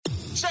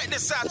Check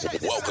this out.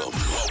 Welcome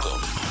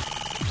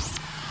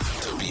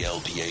to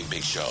BLPA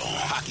Big Show.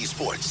 Hockey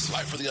sports,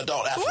 life for the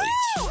adult athletes.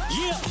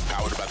 Yeah.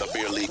 Powered by the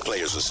Beer League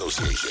Players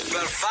Association.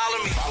 Better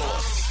follow me. Follow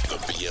us, the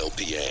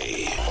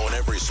BLPA, on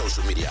every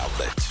social media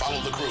outlet.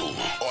 Follow the crew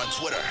on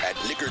Twitter at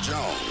Nicker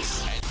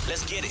Jones.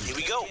 Let's get it. Here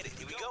we go.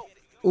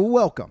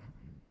 Welcome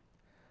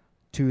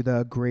to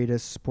the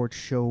greatest sports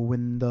show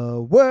in the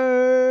world.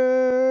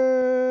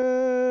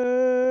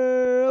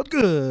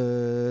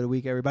 Good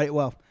week, everybody.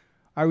 Well,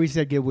 I already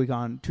said good week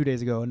on 2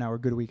 days ago, and now we're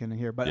good weekend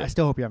here. But Yeah. I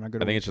still hope you're having a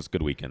good I think week. it's just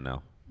good weekend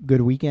now. Good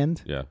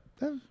weekend? Yeah.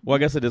 Well, I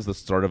guess it is the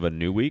start of a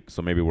new week,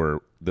 so maybe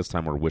this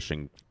time we're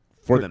wishing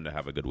for them to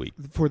have a good week.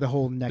 For the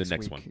whole next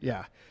next week. one.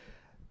 Yeah.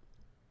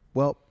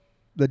 Well,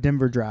 the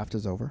Denver draft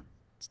is over,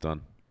 It's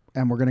done.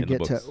 and we're going to In the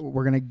get to books.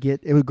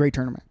 it was a great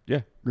tournament.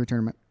 Yeah. Great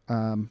tournament.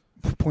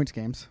 Points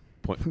games.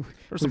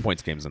 There's some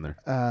points games in there.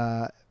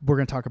 We're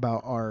going to talk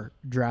about our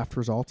draft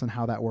results and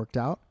how that worked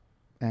out.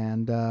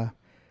 And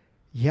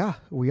yeah,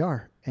 we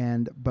are.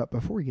 But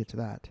before we get to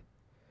that,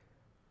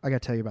 I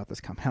got to tell you about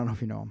this company. I don't know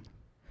if you know them.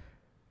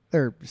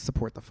 They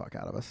support the fuck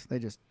out of us. They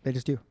just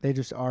do. They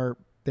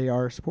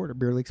are supporter,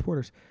 beer league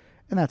supporters.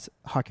 And that's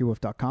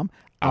hockeywolf.com.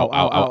 Ow,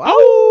 ow, ow,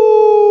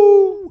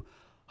 ow.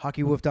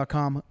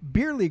 Hockeywolf.com.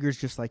 Beer leaguers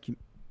just like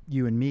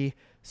you and me,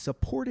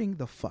 supporting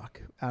the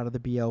fuck out of the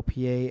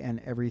BLPA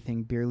and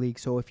everything beer league.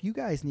 So if you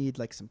guys need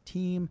like some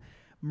team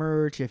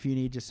merch, if you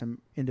need just some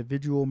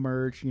individual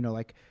merch,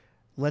 like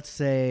let's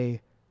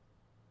say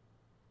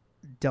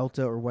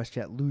Delta or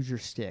WestJet lose your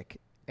stick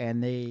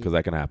and Because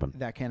that can happen.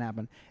 that can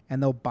happen,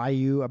 and they'll buy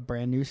you a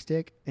brand new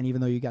stick, and even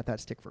though you got that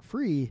stick for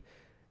free,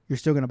 you're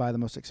still going to buy the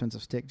most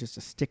expensive stick just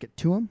to stick it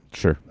to them.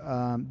 Sure.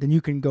 Then you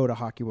can go to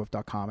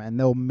hockeywolf.com and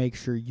they'll make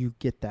sure you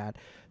get that.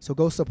 So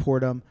go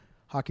support them.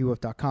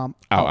 Hockeywolf.com.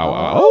 Ow, ow,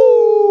 ow.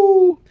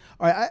 All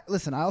right.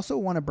 Listen, I also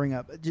want to bring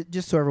up,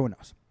 just so everyone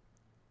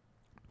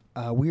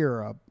knows, we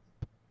are a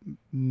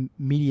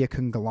media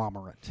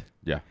conglomerate.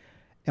 Yeah.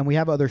 And we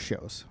have other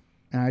shows.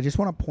 And I just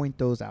want to point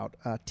those out.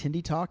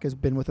 Tindy Talk has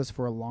been with us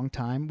for a long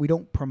time. We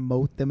don't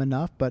promote them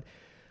enough, but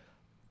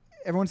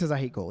everyone says I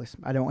hate goalies.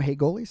 I don't hate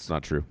goalies. It's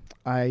not true.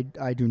 I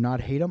do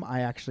not hate them.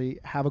 I actually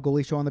have a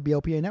goalie show on the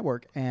BLPA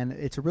network, and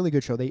it's a really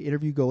good show. They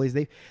interview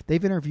goalies.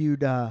 They've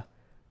interviewed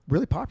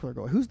really popular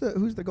goalie. Who's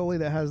the goalie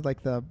that has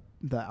like the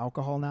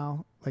alcohol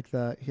now? Like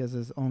he has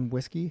his own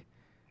whiskey.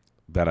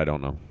 That I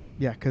don't know.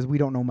 Yeah, because we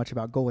don't know much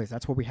about goalies.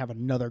 That's why we have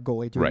another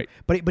goalie doing. Right.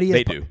 But he They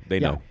is, do. They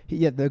know.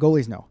 The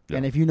goalies know. Yeah.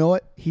 And if you know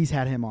it, he's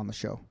had him on the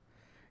show.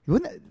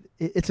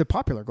 It's a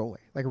popular goalie,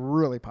 like a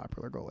really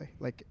popular goalie.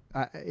 Like,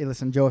 hey,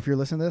 listen, Joe, if you're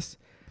listening to this,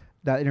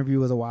 that interview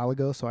was a while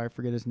ago, so I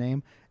forget his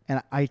name.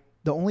 And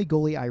the only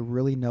goalie I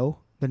really know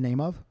the name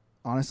of,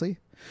 honestly,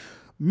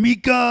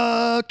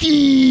 Mika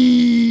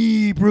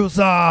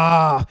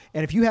Kiprusa.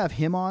 And if you have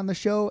him on the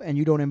show and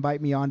you don't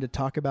invite me on to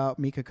talk about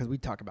Mika, because we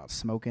talk about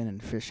smoking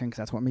and fishing, because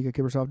that's what Mika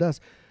Kiprusa does,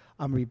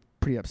 I'm going to be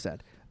pretty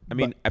upset. I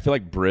mean, I feel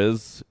like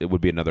Briz, it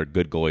would be another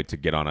good goalie to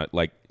get on it.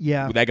 Like,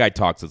 Yeah. that guy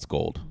talks, it's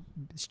gold.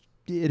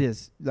 It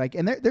is. Like,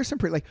 and there's some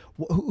pretty, like,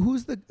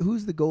 who's the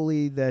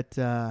goalie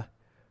that,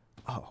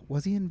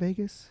 was he in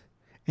Vegas?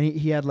 And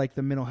he had like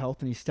the mental health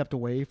and he stepped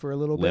away for a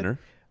little Leonard?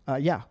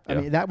 bit. Yeah. I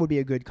mean, that would be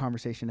a good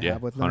conversation to Yeah,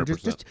 have with Leonard.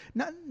 100%. Just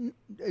not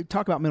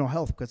talk about mental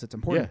health because it's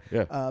important.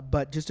 Yeah.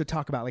 But just to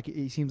talk about, like,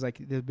 he seems like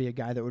there'd be a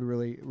guy that would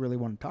really, really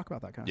want to talk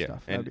about that kind of Yeah.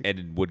 stuff.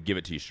 And would give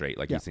it to you straight.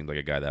 Like, Yeah. he seems like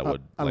a guy that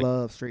would. I like,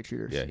 love straight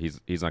shooters. Yeah,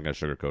 he's not going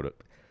to sugarcoat it.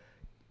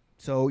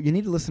 So you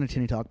need to listen to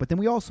Tinny Talk. But then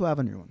we also have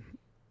a new one.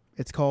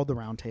 It's called The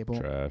Round Table.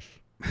 Trash.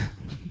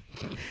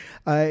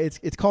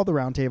 It's called The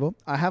Round Table.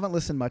 I haven't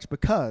listened much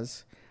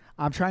because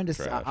I'm trying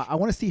to. I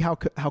want to see how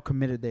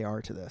committed they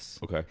are to this.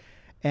 Okay.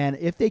 And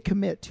if they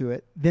commit to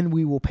it, then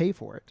we will pay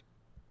for it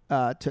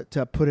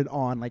to put it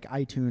on like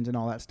iTunes and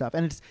all that stuff.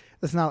 And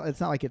it's not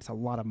like it's a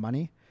lot of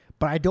money,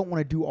 but I don't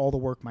want to do all the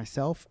work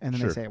myself. And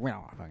then Sure. they say, "We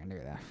don't know if I can do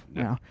that."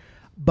 Yeah.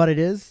 But it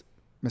is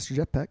Mr.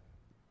 Jeff Peck,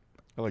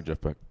 I like Jeff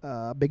Beck.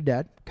 Big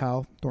Dad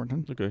Kyle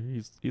Thornton, Okay,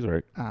 he's all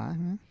right.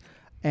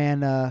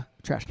 and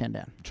Trash Can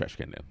Dan. Trash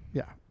can Dan.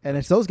 Yeah, and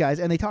it's those guys,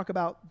 and they talk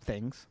about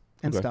things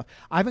and Okay. stuff.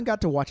 I haven't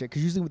got to watch it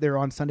because usually they're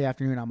on Sunday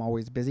afternoon. I'm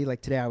always busy.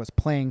 Like today, I was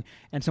playing,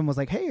 and someone was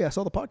like, "Hey, I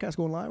saw the podcast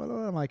going live."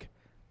 I'm like,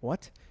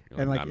 "What?" You're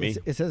And like, like "Not me."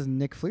 it says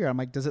Nick Fleer. I'm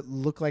like, "Does it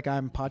look like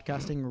I'm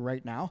podcasting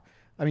right now?"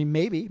 I mean,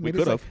 maybe it's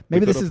could've. like, We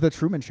maybe this could've. is the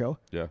Truman Show.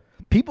 Yeah.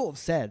 People have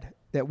said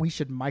that we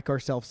should mic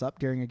ourselves up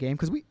during a game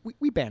because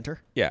we banter.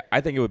 Yeah, I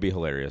think it would be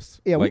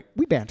hilarious. Yeah, like,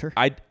 we banter.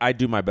 I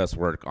do my best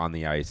work on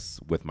the ice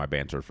with my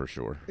banter for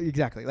sure.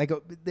 Exactly. Like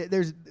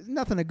there's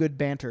nothing a good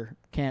banter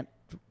can't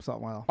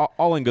solve well.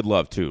 All in good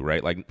love too,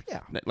 right? Like,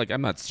 Yeah. Like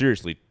I'm not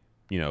seriously,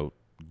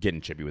 getting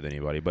chippy with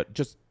anybody, but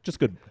just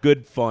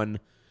good, fun,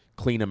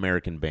 clean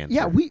American banter.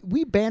 Yeah,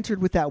 we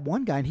bantered with that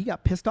one guy and he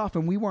got pissed off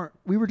and we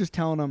were just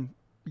telling him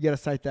you got to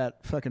sight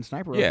that fucking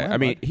sniper. Yeah, I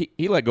mean,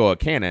 he let go of a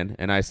cannon,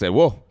 and I said,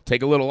 "Whoa,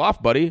 take a little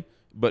off, buddy."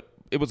 But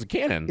it was a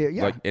cannon.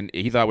 Yeah. Like, and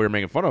he thought we were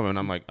making fun of him. And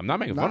I'm like, I'm not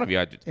making fun of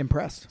you.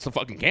 Impressed. It's a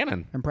fucking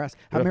cannon. Impressed.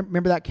 Yeah. I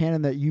remember that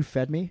cannon that you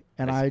fed me,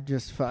 and I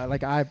just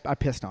I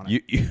pissed on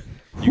it.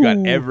 You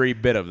got every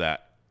bit of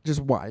that.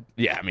 Just wide.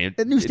 Yeah, I mean,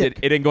 A new stick.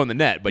 It didn't go in the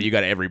net, but you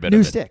got every bit New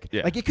of it. stick.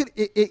 Yeah. Like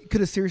it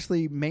could have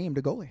seriously maimed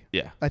a goalie.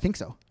 Yeah. I think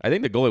so. I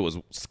think the goalie was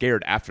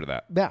scared after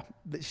that. Yeah.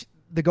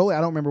 The goalie,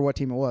 I don't remember what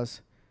team it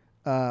was,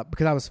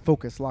 because I was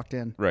focused, locked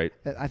in. Right.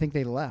 I think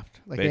they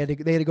left. Like They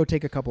they had to go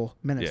take a couple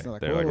minutes. Yeah, They're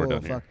like, they're like, we're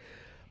done fuck. here.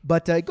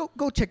 But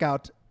go check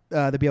out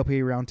the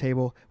BLPA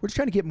Roundtable. We're just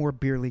trying to get more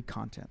beer league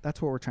content.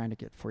 That's what we're trying to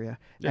get for you.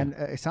 Yeah. And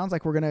it sounds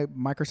like we're gonna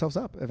mic ourselves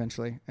up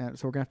eventually, and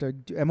so we're gonna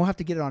have to, and we'll have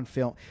to get it on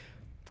film.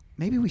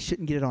 Maybe we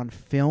shouldn't get it on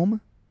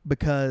film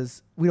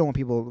because we don't want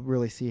people to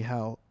really see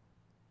how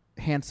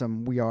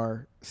handsome we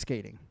are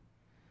skating.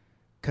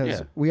 Because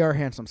Yeah. we are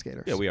handsome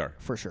skaters. Yeah, we are.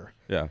 for sure.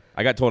 Yeah.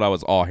 I got told I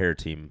was all hair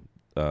team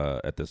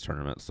at this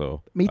tournament,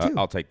 so Me too.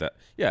 I'll take that.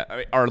 Yeah, I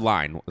mean, our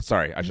line.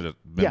 Sorry, I should have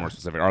been Yeah. more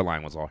specific. Our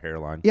line was all hair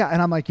line. Yeah,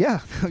 and I'm like,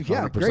 yeah,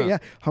 yeah, 100%. great, yeah,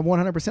 I'm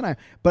 100%.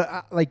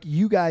 But like,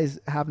 you guys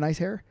have nice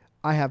hair.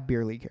 I have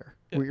beer league hair.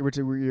 Yeah.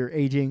 You're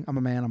aging. I'm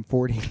a man. I'm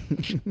 40,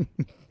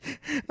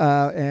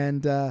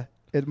 and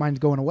mine's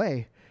going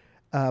away.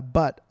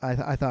 But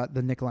I thought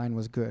the Nick line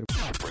was good.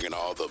 Bringing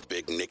all the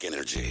big Nick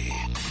energy.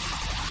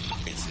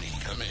 It's Nick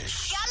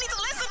Kamish.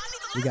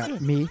 We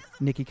got me,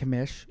 Nikki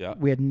Kamish. Yeah.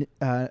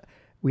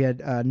 We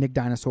had Nick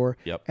Dinosaur.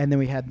 Yep. And then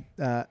we had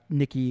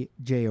Nikki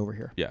J over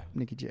here. Yeah.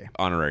 Nikki J.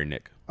 Honorary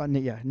Nick.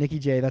 Nikki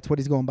J. That's what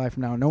he's going by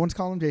from now on. No one's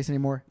calling him Jason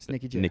anymore. It's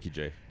Nikki J. Nikki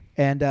J.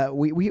 And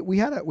we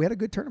had a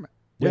good tournament.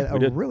 Yeah, we had we a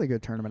did. really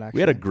good tournament, actually.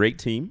 We had a great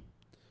team.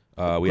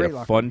 We had Great a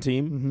locker fun room.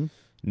 team. Mm-hmm.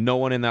 No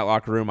one in that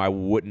locker room I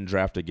wouldn't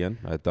draft again.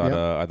 I thought Yep.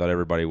 I thought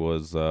everybody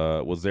was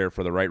there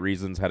for the right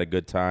reasons, had a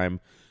good time,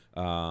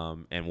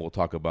 and we'll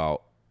talk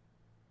about,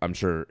 I'm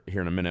sure,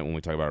 here in a minute when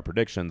we talk about our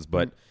predictions,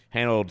 but Mm-hmm.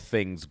 handled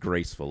things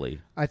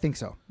gracefully. I think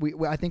so.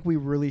 I think we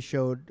really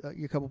showed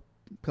a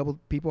couple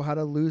people how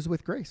to lose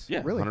with grace.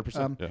 Yeah, really,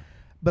 100%. Yeah.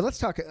 But let's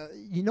talk.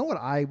 You know what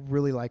I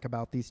really like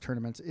about these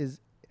tournaments is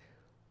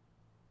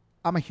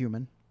I'm a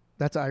human.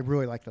 I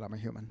really like that I'm a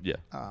human. Yeah.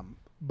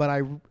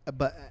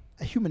 But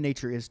human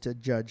nature is to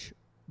judge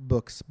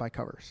books by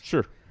covers.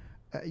 Sure.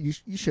 You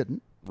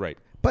shouldn't. Right.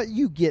 But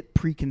you get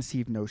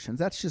preconceived notions.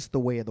 That's just the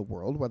way of the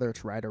world, whether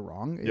it's right or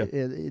wrong. Yeah.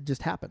 It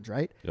just happens,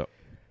 right? Yep.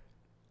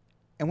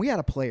 And we had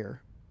a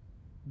player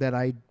that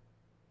I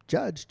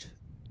judged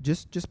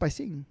just by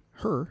seeing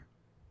her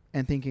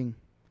and thinking,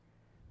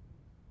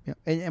 yeah,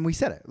 and we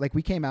said it. Like,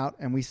 we came out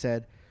and we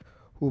said,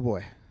 oh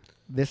boy,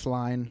 this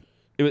line,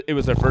 It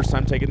was our first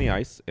time taking the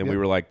ice, and we Yep.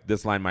 were like,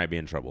 this line might be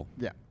in trouble.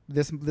 yeah,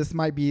 this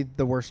might be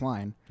the worst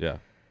line. Yeah.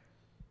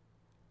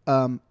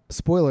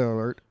 Spoiler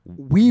alert,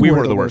 we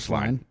were the worst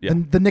line. Yeah.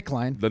 The Nick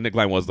line. The Nick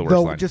line was the worst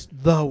line. Just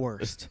the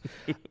worst.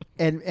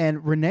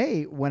 and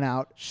Renee went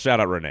out, Shout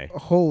out Renee.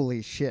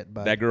 holy shit,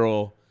 bud. That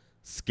girl,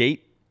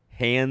 skate,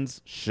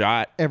 hands,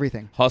 shot,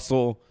 Everything.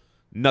 hustle,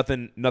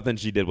 nothing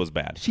she did was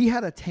bad. She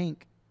had a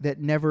tank that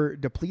never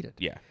depleted.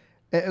 Yeah.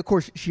 Of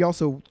course, she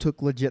also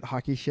took legit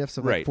hockey shifts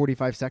of like Right.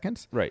 45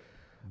 seconds. Right.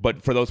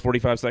 But for those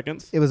 45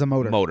 seconds, It was a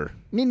motor. motor.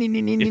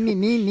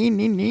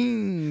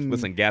 Listen,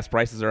 Listen, gas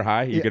prices are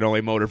high. You Yeah. can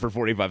only motor for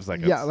 45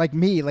 seconds. yeah, like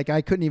me, like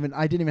I didn't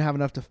even have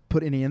enough to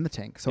put any in the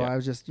tank. So Yeah. I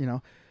was just,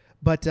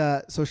 but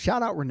so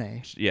shout out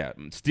Renee. Yeah.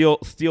 Steal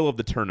of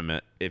the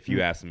tournament, if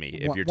you ask me.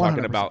 If you're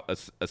talking 100%. about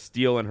a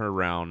steal in her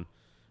round,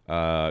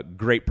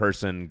 great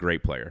person,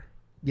 great player.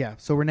 Yeah.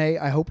 So Renee,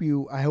 I hope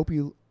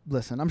you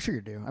listen. I'm sure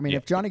you do. I mean, Yeah.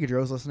 if Johnny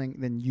Gaudreau's listening,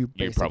 then you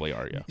basically, probably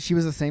are, yeah. She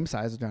was the same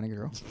size as Johnny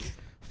Gaudreau.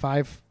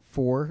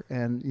 5'4"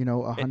 and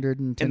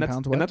 110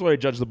 pounds wet. And that's why I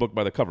judge the book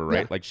by the cover,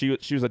 right? Yeah. Like she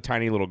was a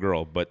tiny little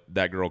girl, but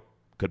that girl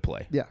could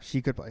play. Yeah,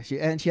 she could play. She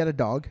had a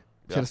dog.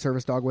 She had Yeah. a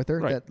service dog with her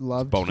Right. that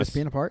loved Bonus. just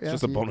being a part. It's Yeah,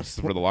 just a so bonus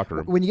for the locker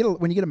room. When you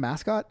get a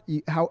mascot,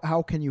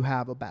 how can you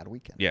have a bad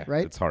weekend? Yeah,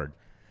 right. it's hard.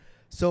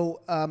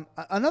 So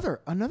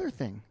another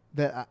thing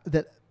that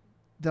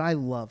I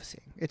love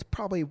seeing. It's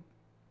probably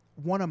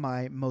one of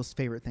my most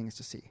favorite things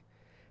to see.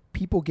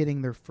 People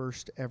getting their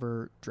first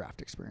ever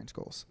draft experience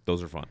goals.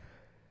 Those are fun.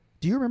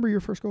 Do you remember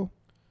your first goal?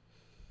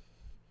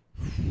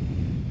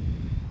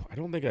 I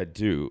don't think I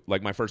do.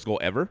 Like my first goal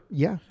ever?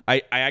 Yeah.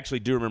 I actually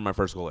do remember my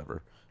first goal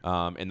ever.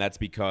 And that's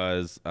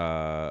because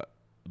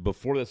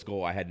before this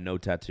goal, I had no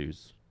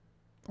tattoos.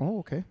 Oh,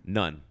 okay.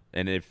 None.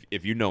 And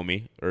if you know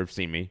me or have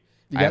seen me,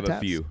 You I got have a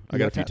tats? few. You I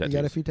got a few tattoos. You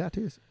got a few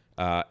tattoos.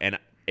 And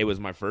it was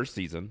my first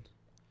season,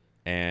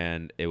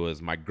 and it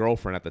was my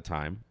girlfriend at the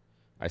time.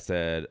 I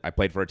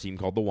played for a team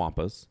called the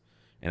Wampas,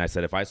 and I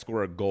said, if I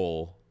score a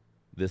goal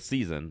this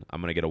season,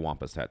 I'm going to get a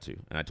Wampas tattoo.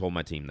 And I told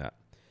my team that.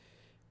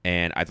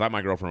 And I thought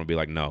my girlfriend would be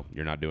like, no,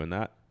 you're not doing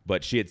that.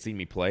 But she had seen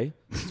me play,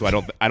 so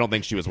I don't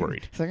think she was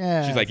worried. It's like,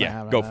 She's like, it's not yeah,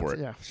 happening. go for it.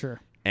 Yeah, sure.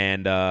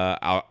 And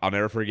I'll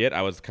never forget,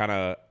 I was kind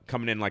of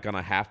coming in like on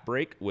a half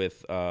break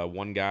with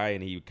one guy,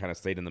 and he kind of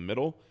stayed in the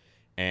middle.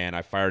 And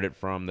I fired it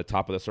from the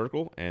top of the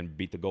circle and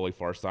beat the goalie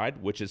far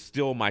side, which is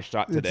still my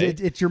shot today.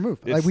 It's your move.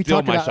 It's Like we still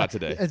talked my about shot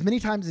today. as many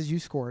times as you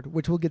scored,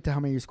 which we'll get to how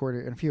many you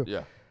scored in a few.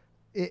 Yeah.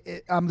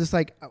 I'm just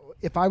like,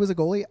 if I was a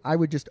goalie, I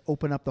would just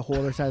open up the whole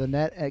other side of the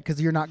net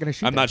because you're not going to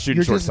shoot. I'm not shooting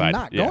you're short just side.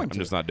 Not Yeah, going I'm to.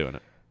 just not doing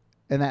it.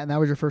 And that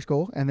was your first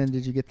goal. And then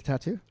did you get the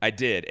tattoo? I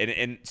did,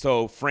 and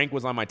so Frank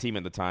was on my team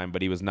at the time,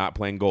 but he was not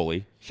playing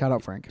goalie. Shout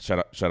out Frank. Shout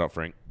out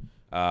Frank.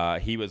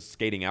 He was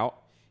skating out.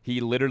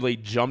 He literally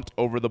jumped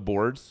over the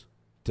boards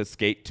to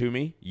skate to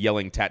me,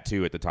 yelling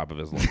 "tattoo" at the top of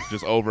his lungs,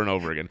 just over and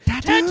over again.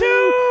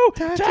 Tattoo!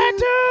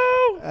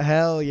 Tattoo!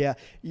 Hell yeah!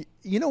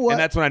 You know what? And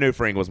that's when I knew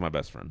Frank was my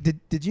best friend.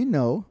 Did you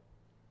know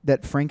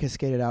that Frank has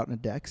skated out in a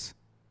Dex?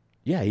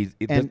 Yeah,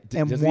 and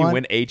doesn't won, he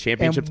win A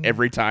championships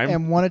every time?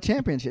 And won a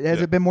championship.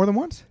 Has it been more than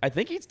once? I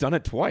think he's done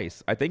it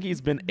twice. I think he's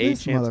been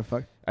This A champ.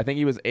 motherfucker. I think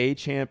he was A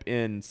champ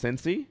in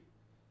Cincy.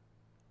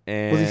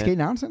 And Was he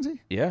skating out in Cincy?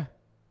 Yeah.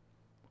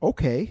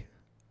 Okay.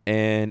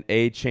 And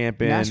A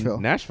champ in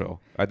Nashville.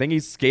 I think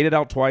he's skated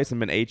out twice and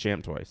been A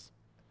champ twice.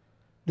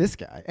 This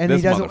guy, and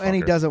This he doesn't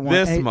motherfucker. want,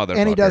 This and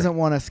motherfucker. he doesn't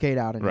want to skate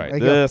out anymore. Right.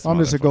 Like, This I'm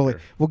just a goalie. motherfucker.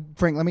 Well,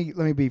 Frank, let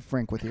me be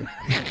frank with you.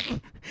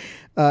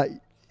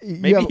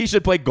 Maybe he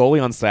should play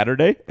goalie on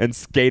Saturday and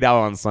skate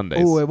out on Sundays.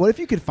 Oh, what if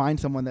you could find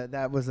someone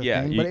that was a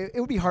thing? But it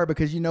would be hard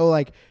because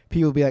like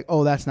people would be like,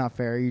 "Oh, that's not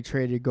fair. You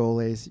traded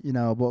goalies,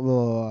 blah blah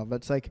blah." But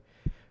it's like,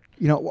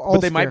 but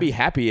they might be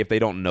happy if they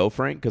don't know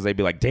Frank because they'd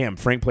be like, "Damn,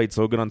 Frank played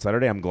so good on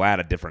Saturday. I'm glad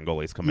a different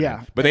goalie's coming in."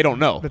 But they don't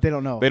know. But they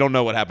don't know. They don't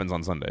know what happens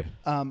on Sunday.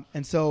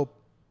 And so,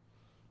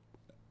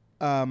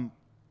 I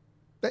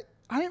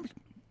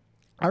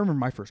remember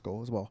my first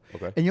goal as well.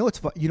 Okay. And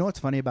you know what's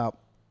funny about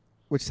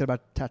what you said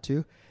about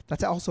tattoo?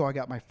 That's also I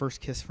got my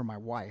first kiss from my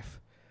wife,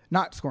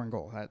 not scoring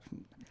goal,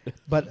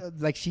 but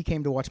like she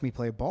came to watch me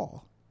play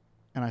ball,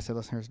 and I said,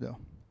 "Listen, here's the deal.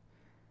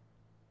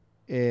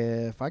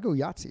 If I go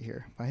Yahtzee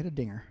here, if I hit a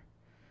dinger,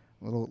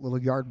 little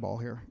yard ball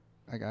here,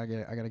 I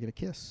gotta get a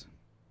kiss."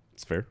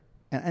 It's fair.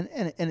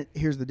 And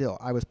here's the deal.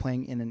 I was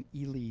playing in an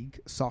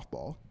E-League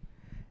softball,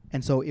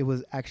 and so it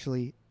was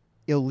actually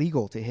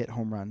illegal to hit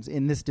home runs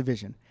in this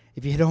division.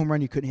 If you hit a home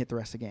run, you couldn't hit the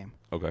rest of the game.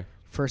 Okay.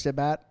 First at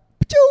bat,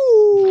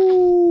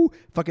 pa-choo!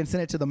 Fucking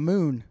sent it to the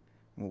moon.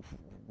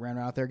 Ran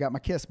out there, got my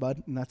kiss,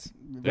 bud, and that's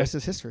the rest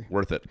is history.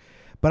 Worth it.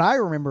 But I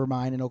remember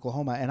mine in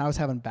Oklahoma, and I was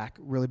having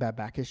really bad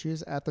back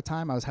issues at the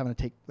time. I was having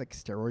to take like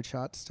steroid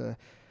shots to,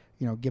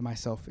 give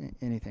myself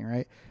anything,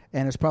 right?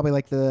 And it was probably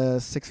like the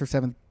 6th or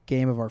 7th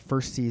game of our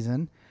first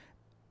season,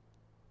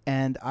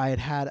 and I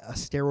had a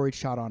steroid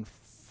shot on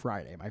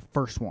Friday, my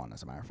first one,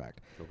 as a matter of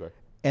fact. Okay.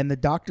 And the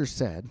doctor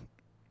said,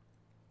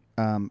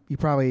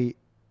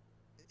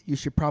 you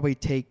should probably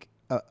take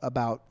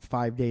about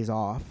 5 days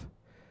off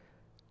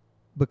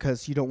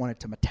because you don't want it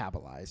to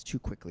metabolize too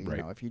quickly.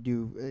 Right. If you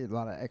do a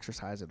lot of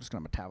exercise, it's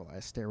going to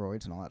metabolize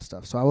steroids and all that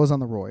stuff. So I was on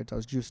the roids. I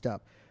was juiced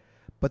up.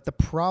 But the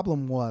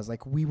problem was,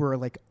 we were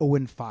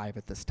 0-5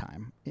 at this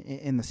time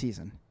in the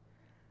season.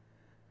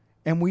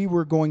 And we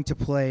were going to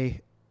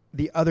play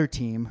the other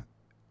team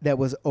that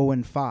was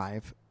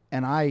 0-5.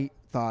 And I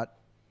thought,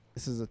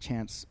 this is a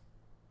chance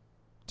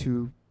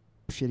to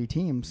shitty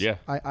teams. Yeah.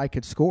 I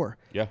could score.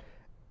 Yeah.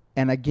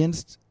 And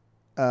against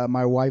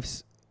my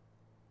wife's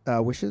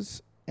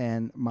wishes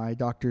and my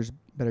doctor's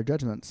better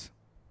judgments,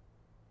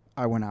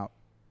 I went out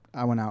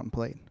and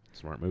played.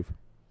 Smart move.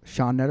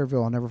 Sean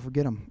Netterville, I'll never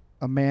forget him.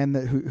 A man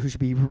who should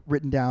be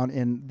written down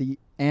in the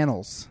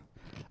annals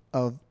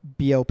of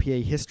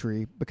BLPA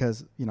history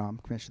because, I'm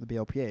commissioner of the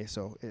BLPA,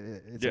 so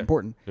it's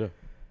important. Yeah.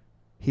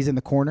 He's in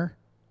the corner,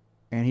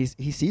 and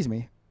he sees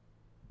me.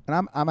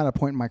 And I'm at a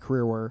point in my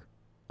career where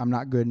I'm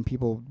not good and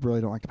people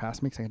really don't like to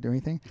pass me because I can't do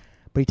anything.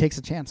 But he takes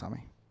a chance on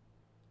me,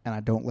 and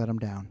I don't let him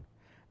down.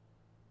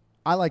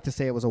 I like to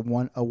say it was a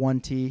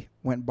 1T,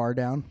 went bar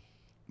down.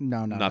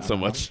 No. Not so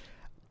much.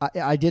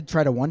 I did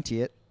try to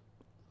 1T it,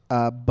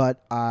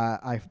 but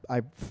I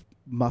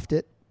muffed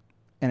it,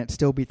 and it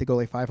still beat the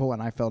goalie 5-hole,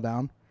 and I fell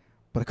down.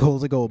 But a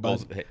goal's a goal,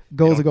 bud.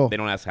 Goal's a goal. They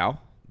don't ask how.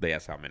 They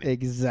ask how many.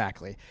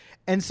 Exactly.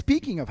 And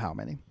speaking of how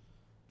many,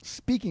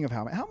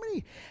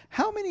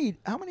 how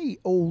many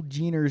old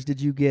Geners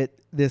did you get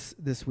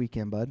this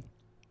weekend, bud?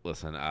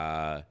 Listen,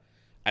 I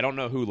don't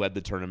know who led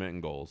the tournament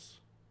in goals,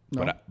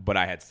 No. but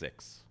I had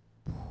 6.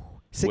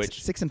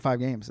 Six in 5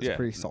 games is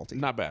pretty salty.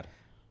 Not bad.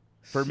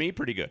 For me,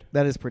 pretty good.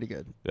 That is pretty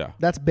good. Yeah.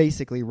 That's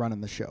basically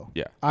running the show.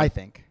 Yeah. I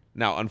think.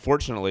 Now,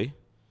 unfortunately,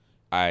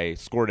 I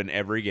scored in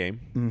every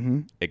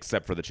game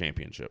except for the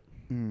championship.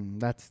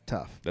 That's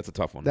tough. That's a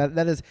tough one.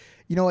 That is,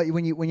 you know what?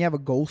 When you have a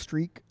goal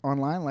streak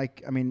online, I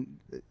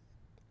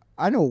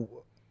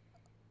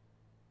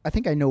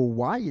think I know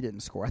why you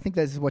didn't score. I think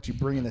this is what you're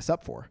bringing this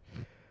up for,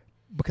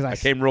 because I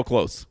came real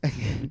close.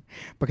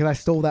 because I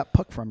stole that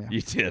puck from you.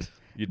 You did.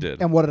 You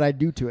did. And what did I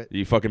do to it?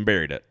 You fucking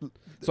buried it.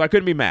 So I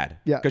couldn't be mad.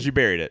 Yeah. Because you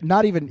buried it.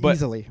 Not even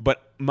easily.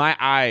 But my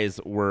eyes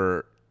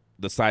were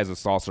the size of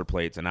saucer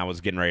plates, and I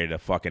was getting ready to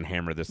fucking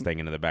hammer this thing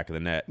into the back of the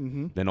net.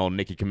 Then old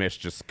Nicky Kamish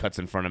just cuts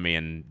in front of me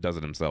and does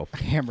it himself. I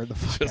hammered the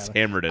fuck Just out of it.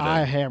 hammered it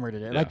I in. hammered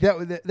it in. Yeah. Like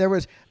that. There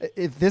was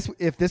if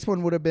this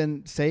one would have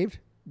been saved,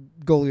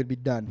 goalie would be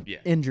done. Yeah.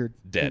 Injured.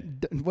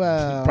 Dead.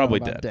 Well, Probably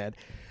about dead.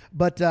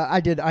 But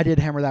I did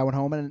hammer that one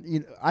home,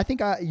 and I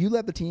think you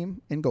led the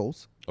team in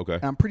goals. Okay.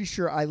 And I'm pretty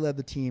sure I led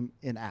the team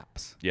in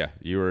apps. Yeah,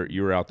 you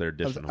were out there I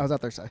dishing was them.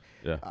 out there. So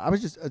Yeah. I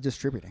was just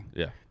distributing.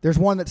 Yeah. There's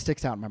one that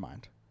sticks out in my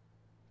mind.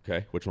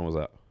 Okay, which one was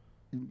that?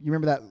 You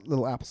remember that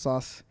little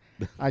applesauce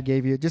I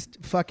gave you?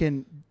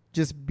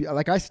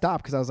 Like I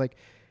stopped because I was like,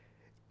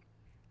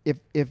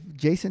 if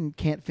Jason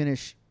can't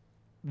finish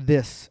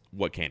this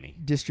What can he?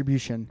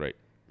 distribution, Right.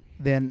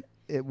 then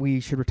we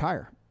should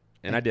retire.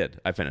 And I did.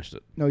 I finished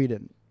it. No, you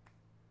didn't.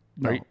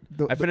 No,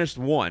 I finished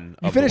one.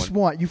 You finished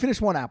one. You finished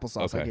one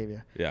applesauce I gave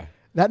you. Yeah.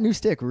 That new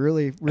stick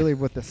really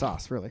with the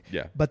sauce, really.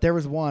 Yeah. But there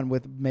was one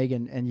with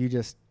Megan, and you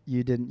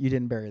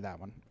didn't bury that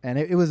one, and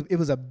it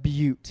was a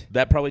beaut.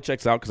 That probably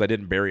checks out because I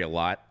didn't bury a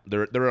lot.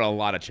 There were a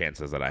lot of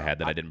chances that I had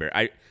that I didn't bury.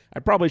 I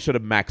probably should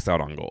have maxed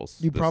out on goals.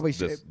 You probably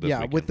should. This Yeah,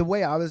 weekend. with the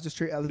way I was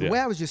way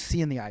I was just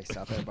seeing the ice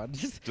out there, but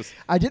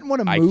I didn't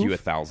want to move. IQ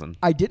 1,000.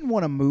 I didn't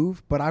want to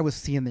move, but I was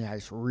seeing the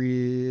ice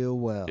real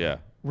well. Yeah.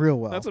 Real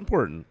well. That's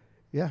important.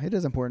 Yeah, it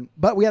is important.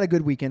 But we had a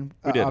good weekend.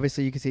 We did.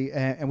 Obviously, you can see,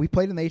 and we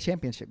played in the A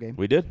championship game.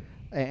 We did.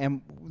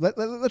 And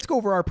let's go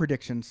over our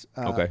predictions.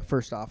 Okay.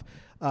 First off,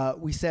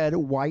 we said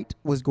White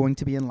was going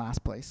to be in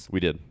last place. We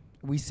did.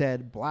 We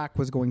said Black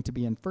was going to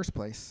be in first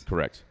place.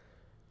 Correct.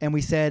 And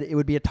we said it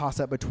would be a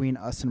toss-up between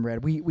us and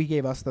Red. We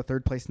gave us the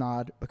third place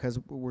nod because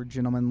we're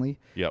gentlemanly.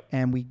 Yep.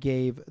 And we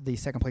gave the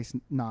second place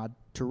nod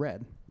to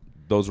Red.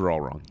 Those were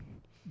all wrong.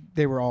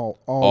 They were all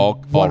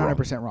All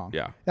 100% wrong.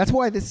 Yeah. That's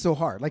why this is so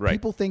hard. Like Right.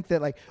 people think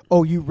that like,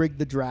 oh, you rigged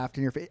the draft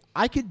in your face.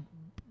 I could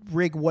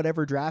rig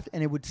whatever draft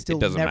and it would still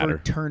doesn't never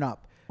matter. turn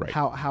up Right.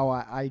 how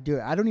I do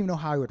it. I don't even know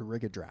how I would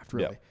rig a draft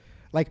really. Yeah.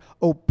 Like,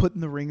 oh, putting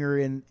the ringer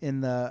in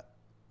the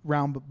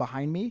round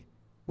behind me,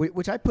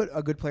 which I put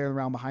a good player in the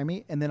round behind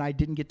me, and then I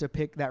didn't get to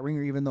pick that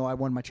ringer even though I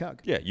won my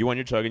chug. Yeah, you won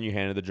your chug and you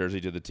handed the jersey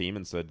to the team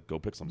and said, "Go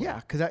pick somebody." Yeah,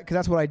 because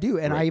that's what I do.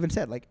 And I Right. even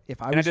said like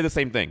if I And was, I did the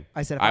same thing.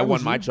 I said if I I won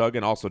was my you- chug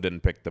and also didn't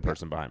pick the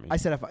person behind me. I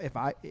said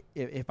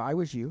if I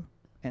was you,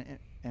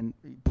 and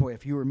boy,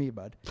 if you were me,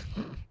 bud,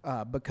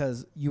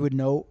 because you would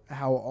know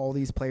how all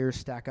these players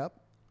stack up,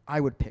 I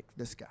would pick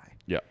this guy.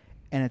 Yeah.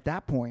 And at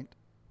that point,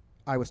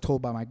 I was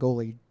told by my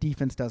goalie,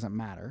 defense doesn't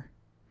matter.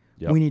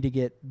 Yep. We need to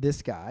get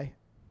this guy,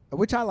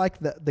 which I like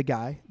the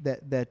guy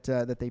that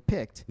they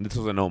picked. This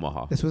was in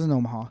Omaha. This was in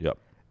Omaha. Yep.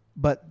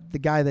 But the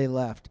guy they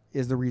left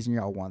is the reason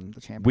y'all won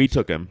the championship. We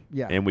took him.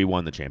 Yeah. And we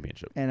won the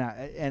championship. And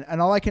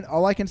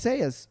all I can say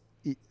is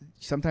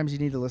sometimes you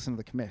need to listen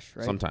to the commish,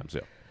 right? Sometimes,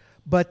 yeah.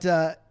 But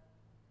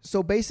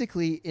so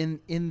basically,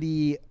 in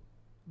the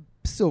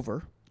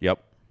silver, Yep.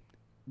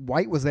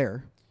 White was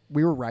there.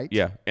 We were right.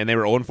 Yeah. And they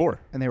were 0-4.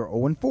 And they were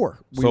 0-4.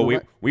 So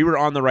right. we were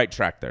on the right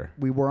track there.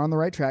 We were on the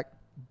right track,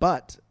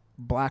 but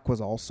Black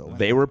was also in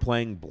They there. were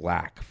playing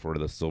Black for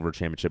the silver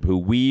championship, who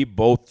we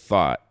both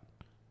thought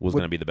was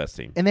going to be the best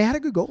team. And they had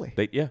a good goalie.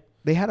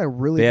 They had a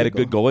really They had a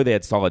good goalie. They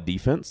had solid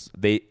defense.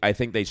 I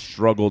think they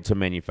struggled to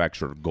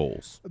manufacture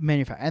goals.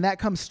 And that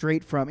comes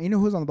straight from, you know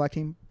who's on the Black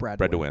team? Brad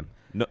DeWin.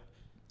 No,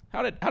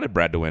 how did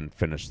Brad DeWin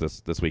finish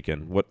this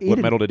weekend? What He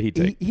medal did he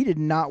take? He did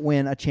not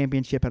win a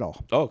championship at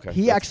all. Oh, okay.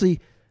 He That's- actually,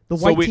 the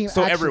white team.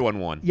 So actually, everyone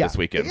won this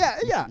weekend.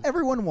 Yeah,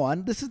 everyone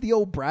won. This is the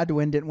old Brad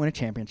DeWin didn't win a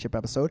championship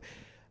episode.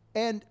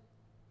 And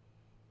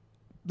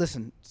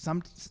listen,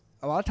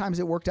 a lot of times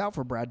it worked out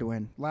for Brad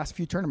DeWin last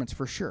few tournaments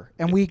for sure.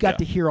 And we got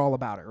to hear all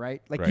about it,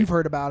 right? Like Right. you've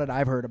heard about it,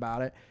 I've heard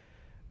about it.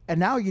 And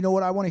now you know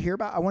what I want to hear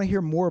about? I want to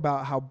hear more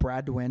about how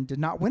Brad DeWin did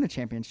not win a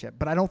championship,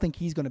 but I don't think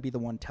he's going to be the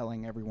one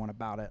telling everyone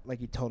about it like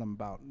he told him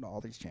about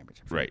all these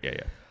championships. Right,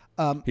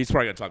 yeah. He's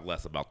probably going to talk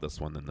less about this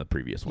one than the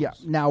previous ones.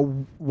 Yeah. Now,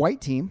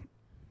 white team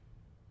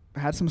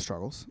had some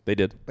struggles. They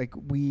did. Like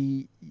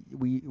we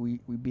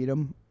beat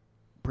them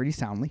pretty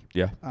soundly.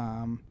 Yeah.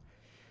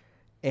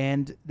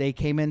 And they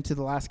came into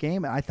the last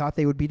game, and I thought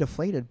they would be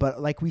deflated.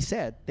 But like we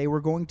said, they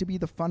were going to be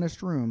the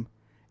funnest room,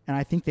 and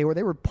I think they were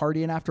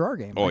partying after our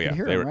game. Oh, I yeah. could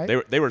hear They them, were,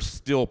 right? they were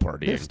still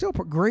partying. They're still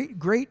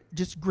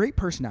great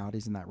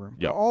personalities in that room.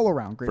 Yep. All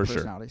around great For sure.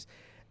 personalities.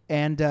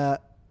 And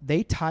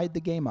they tied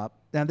the game up.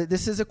 Now,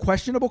 this is a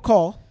questionable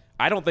call.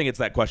 I don't think it's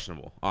that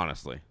questionable,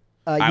 honestly.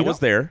 You I was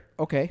don't- there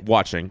Okay.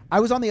 watching. I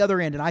was on the other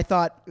end, and I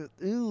thought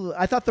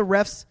the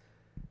refs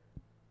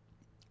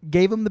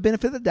gave them the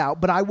benefit of the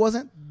doubt, but I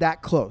wasn't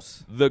that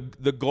close. The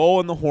goal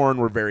and the horn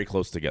were very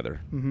close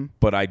together,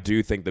 but I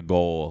do think the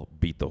goal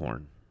beat the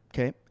horn.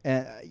 Okay.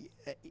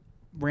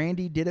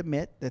 Randy did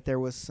admit that there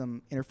was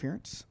some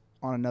interference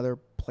on another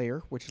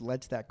player, which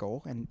led to that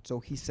goal. And so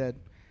he said,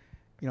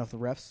 if the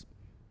refs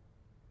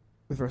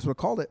would have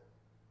called it,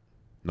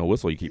 No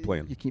whistle, you keep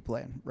playing. you keep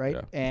playing, right?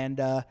 Yeah. And,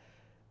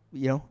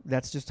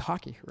 that's just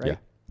hockey, right? Yeah.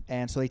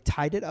 And so they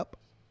tied it up.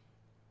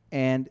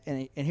 And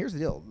here's the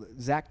deal.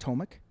 Zach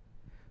Tomek,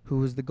 who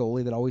was the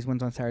goalie that always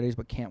wins on Saturdays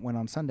but can't win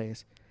on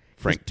Sundays,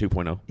 Frank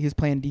 2.0. he was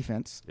playing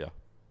defense. Yeah.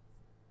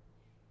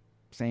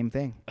 Same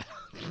thing,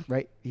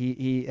 right?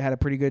 He had a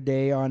pretty good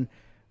day on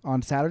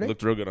Saturday.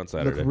 Looked real good on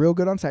Saturday. Looked real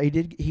good on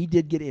Saturday. He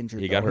did get injured.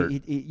 He though. got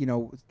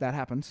hurt. That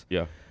happens.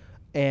 Yeah.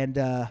 And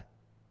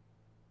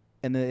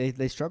and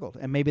they struggled.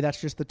 And maybe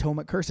that's just the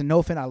Tomek curse. And no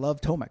offense, I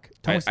love Tomek.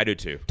 I do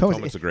too.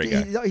 Tomek's a great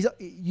guy.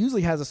 He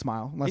usually has a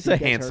smile. He's a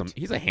handsome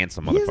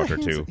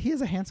motherfucker too. He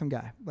is a handsome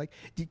guy. Like,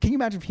 can you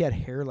imagine if he had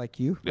hair like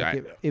you?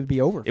 Like, it would be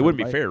over. It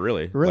wouldn't be fair,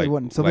 really. It really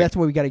wouldn't. So that's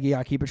why we got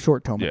to keep it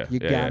short, Tomek. You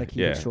got to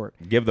keep it short.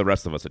 Give the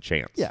rest of us a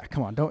chance. Yeah,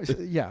 come on. Don't.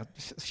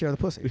 Share the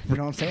pussy. You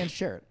know what I'm saying?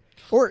 Share it.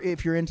 Or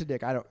if you're into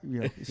dick, I don't.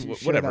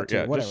 Whatever.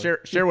 Yeah. Whatever.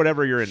 Just share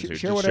whatever you're into.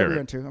 Share whatever you're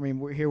into. I mean,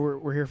 we're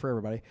here for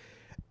everybody.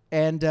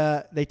 And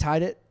they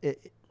tied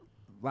it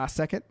last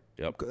second.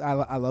 Yep.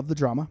 I love the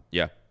drama.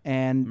 Yeah.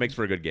 And makes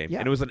for a good game. Yeah.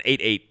 And it was an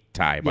 8-8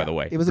 tie, by the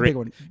way. It was a big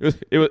one.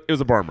 It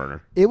was a barn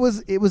burner. It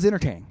was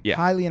entertaining. Yeah.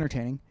 Highly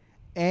entertaining.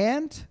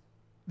 And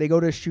they go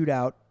to a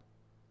shootout,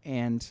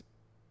 and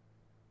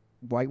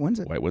White wins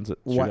it.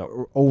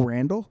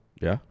 Randall.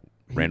 Yeah.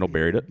 Randall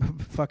buried it.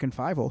 Fucking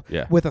 5-0.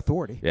 Yeah. With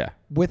authority. Yeah.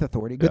 With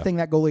authority. Good thing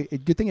it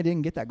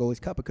didn't get that goalie's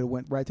cup. It could have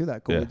went right through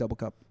that goalie double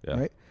cup. Yeah.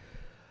 Right?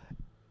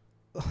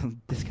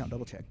 Discount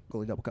double check.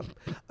 Goalie double cup.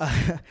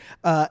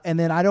 And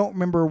then I don't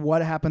remember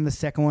what happened the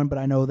second one, but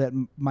I know that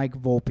Mike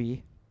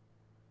Volpe,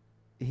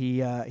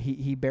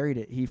 he buried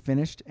it. He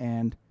finished,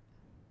 and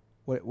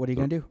what are you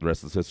going to do? The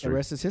rest is history. The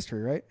rest is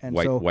history, right? And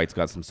White's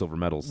got some silver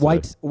medals.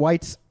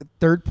 White's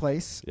third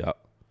place. Yeah.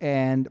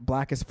 And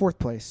Black is fourth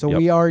place. So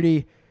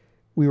Yep.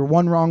 we were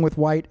one wrong with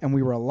White, and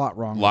we were a lot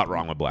wrong.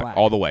 With Black.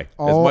 All the way.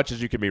 As much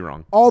as you can be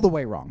wrong. All the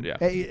way wrong.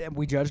 Yeah.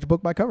 We judged a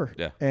book by cover.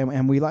 Yeah.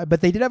 And we lied.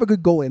 But they did have a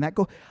good goalie. And that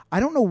goal, I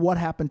don't know what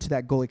happened to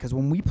that goalie, because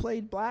when we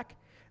played Black,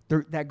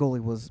 that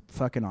goalie was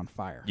fucking on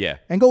fire. Yeah.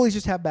 And goalies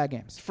just have bad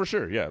games. For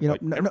sure, yeah. You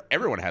know,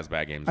 everyone has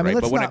bad games, I mean,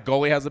 right? But when a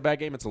goalie has a bad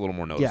game, it's a little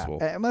more noticeable.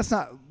 Yeah.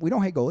 And we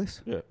don't hate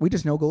goalies. Yeah. We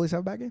just know goalies have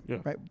a bad game. Yeah.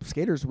 Right?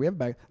 Skaters, we have a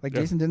bad. Like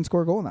Jason didn't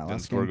score a goal in that last game.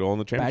 Didn't score a goal in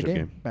the championship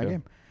game. Bad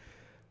game.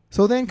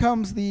 So then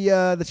comes the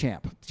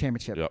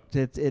championship. Yep.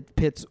 It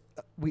pits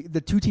the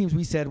two teams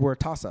we said were a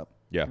toss up.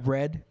 Yeah.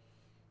 Red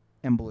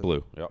and blue.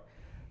 Blue. Yep.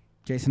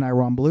 Jason and I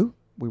were on blue.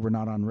 We were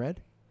not on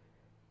red.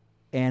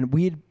 And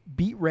we had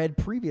beat red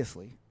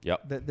previously.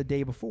 Yep. The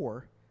day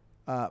before.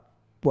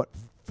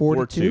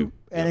 4-2?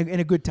 And in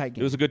a good tight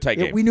game. It was a good tight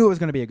game. We knew it was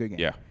going to be a good game.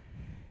 Yeah.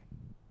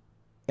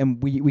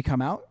 And we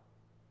come out.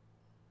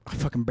 I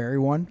fucking bury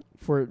one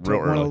for real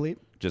early. Lead.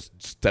 Just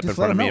stepped in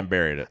front of me and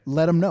buried it.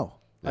 Let them know.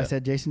 Yeah. I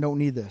said, Jason, don't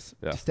need this.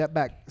 Yeah. Step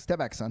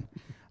back, son.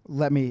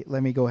 Let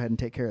me go ahead and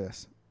take care of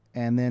this.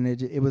 And then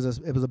it was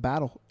a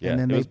battle. Yeah, and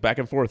then it was back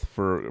and forth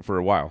for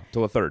a while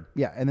till the third.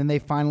 Yeah, and then they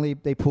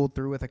pulled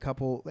through with a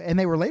couple, and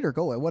they were later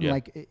goal. It wasn't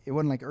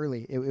like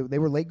early. They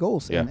were late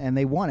goals, and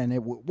they won.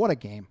 And what a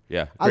game!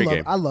 Yeah, great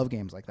game. I love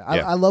games like that.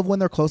 Yeah. I love when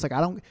they're close. Like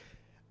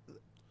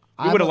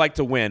We would have liked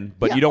to win,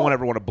 but you don't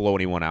ever want to blow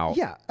anyone out.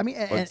 Yeah, I mean,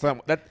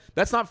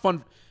 that's not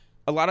fun.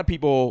 A lot of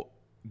people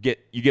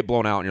get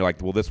blown out, and you're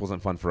like, well, this wasn't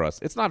fun for us.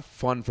 It's not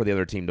fun for the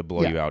other team to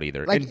blow you out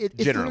either. Like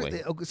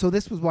generally, so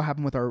this was what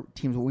happened with our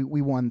teams.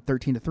 We won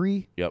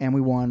 13-3, Yep. and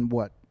we won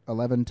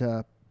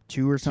 11-2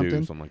 or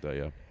something. Something like that.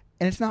 Yeah.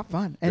 And it's not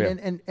fun,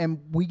 and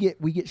we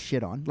get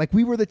shit on. Like,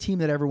 we were the team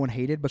that everyone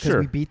hated because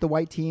we beat the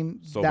white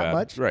team so that bad.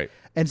 much, right?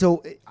 And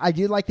so I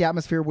did like the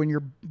atmosphere when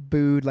you're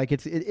booed. Like,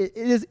 it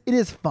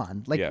is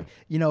fun. Like,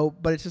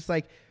 but it's just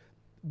like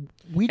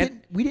we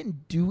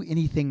didn't do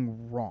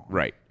anything wrong,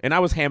 right? And I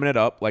was hamming it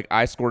up. Like,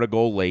 I scored a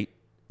goal late,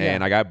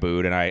 and I got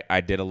booed, and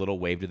I did a little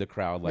wave to the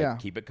crowd, like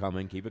keep it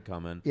coming.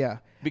 Yeah,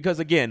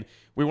 because again,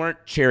 we weren't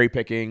cherry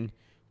picking,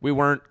 we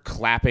weren't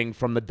clapping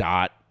from the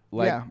dot.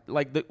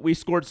 We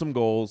scored some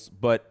goals,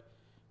 but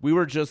we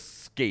were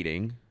just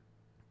skating,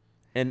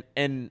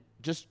 and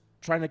just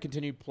trying to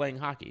continue playing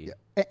hockey.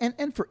 Yeah.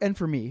 And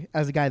for me,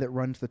 as a guy that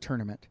runs the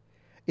tournament,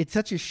 it's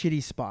such a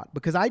shitty spot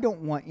because I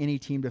don't want any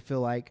team to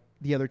feel like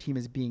the other team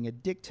is being a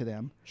dick to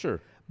them.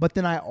 Sure. But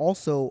then I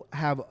also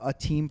have a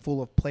team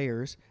full of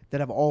players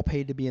that have all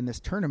paid to be in this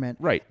tournament.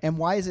 Right. And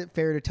why is it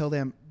fair to tell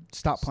them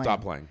stop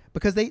playing?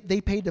 Because they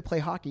paid to play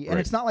hockey, and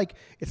it's not like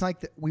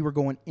that we were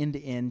going end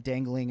to end,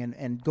 dangling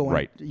and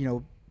going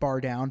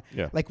bar down.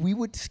 Yeah. Like, we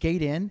would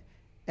skate in,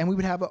 and we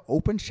would have an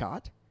open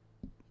shot,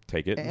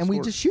 take it, and we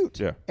just shoot.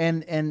 Yeah.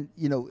 And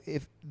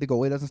if the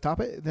goalie doesn't stop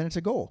it, then it's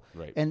a goal.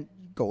 Right. And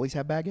goalies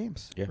have bad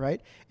games. Yeah.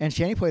 Right. And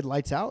Shani played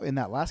lights out in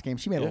that last game.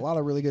 She made a lot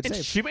of really good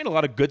saves. She made a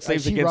lot of good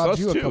saves she against robbed us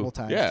you too. a couple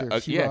times. Yeah. Too.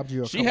 She robbed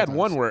you a She couple had times.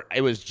 one where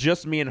it was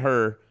just me and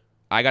her.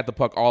 I got the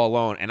puck all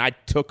alone, and I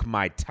took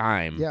my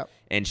time. Yeah.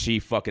 And she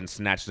fucking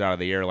snatched it out of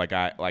the air like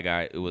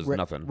it was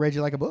nothing. Read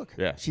you like a book.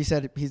 Yeah. She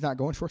said he's not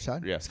going short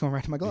side. Yeah. It's going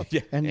right to my glove.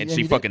 Yeah. And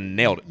she you fucking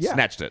nailed it. Yeah.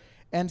 Snatched it.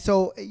 And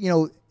so,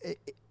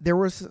 there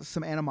was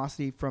some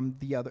animosity from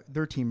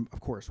their team,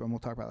 of course, and we'll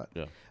talk about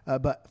that. Yeah.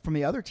 But from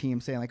the other team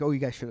saying, like, oh, you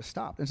guys should have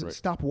stopped. And so,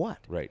 stop what?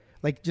 Right.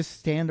 Like, just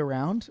stand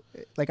around?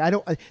 Like,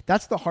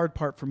 that's the hard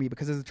part for me,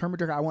 because as a tournament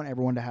director, I want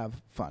everyone to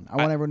have fun. I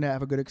want everyone to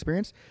have a good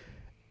experience.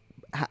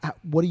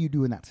 What do you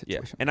do in that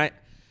situation? Yeah. And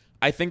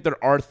I think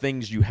there are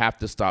things you have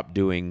to stop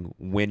doing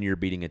when you're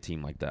beating a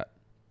team like that.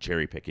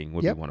 Cherry picking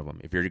would be one of them.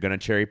 If you're going to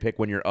cherry pick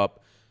when you're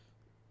up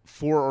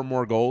 4 or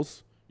more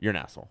goals, you're an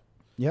asshole.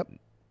 Yep.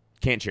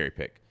 Can't cherry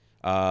pick.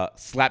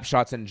 Slap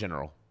shots in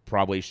general.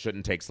 Probably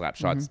shouldn't take slap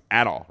shots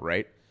at all,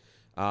 right?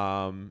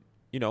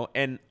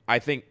 And I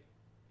think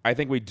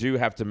we do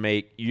have to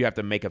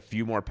make a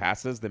few more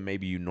passes than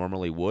maybe you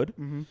normally would.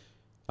 Mm-hmm.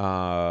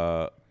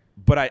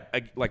 But I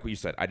like what you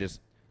said.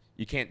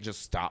 You can't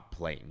just stop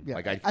playing. Yeah.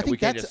 Like I think we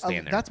can't just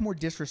stand there. That's more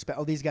disrespect.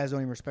 Oh, these guys don't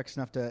even respect us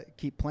enough to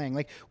keep playing.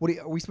 Like,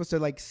 are we supposed to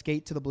like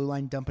skate to the blue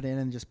line, dump it in,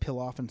 and just peel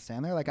off and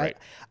stand there? Like, right.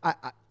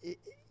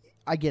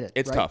 I get it.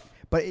 It's right? tough,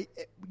 but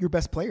your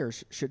best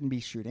players shouldn't be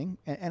shooting,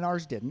 and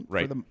ours didn't.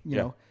 Right. For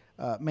the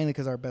mainly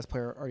because our best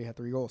player already had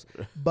 3 goals.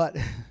 But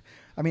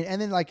I mean,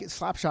 and then like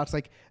slap shots,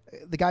 like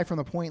the guy from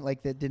the point,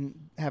 like that didn't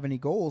have any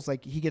goals,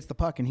 like he gets the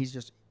puck and he's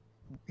just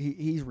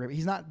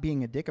he's not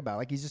being a dick about it.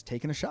 Like he's just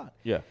taking a shot.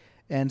 Yeah.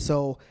 And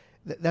so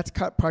that's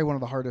probably one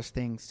of the hardest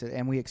things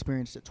and we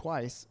experienced it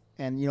twice.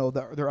 And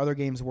there are other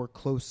games were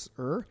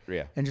closer.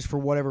 Yeah. And just for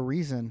whatever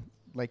reason,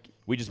 like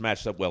we just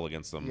matched up well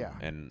against them. Yeah.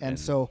 And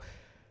so,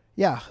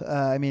 yeah.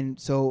 I mean,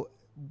 so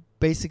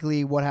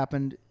basically, what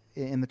happened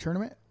in the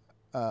tournament?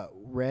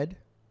 Red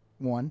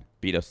 1,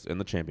 beat us in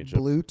the championship.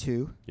 blue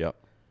 2, Yep.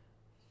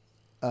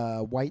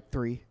 white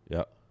 3,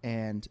 Yep.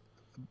 and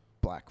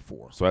black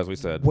 4. So as we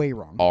said, way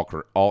wrong.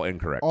 all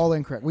incorrect. All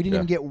incorrect. We didn't Yeah.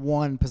 even get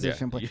one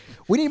position Yeah. play.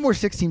 We need more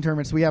 16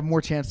 tournaments. So we have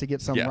more chance to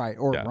get some Yeah. right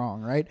or Yeah.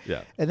 wrong, right?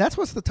 Yeah. And that's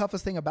what's the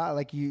toughest thing about it.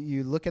 Like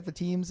you look at the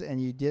teams and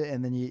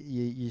then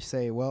you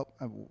say, well,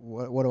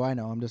 what do I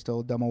know? I'm just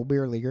a dumb old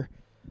beer leaguer.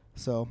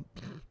 So,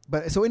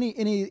 so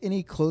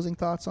any closing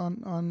thoughts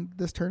on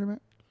this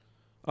tournament?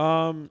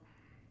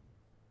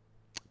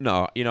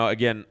 No,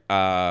 again,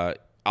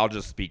 I'll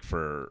just speak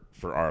for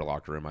our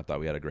locker room. I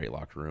thought we had a great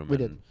locker room. We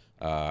did.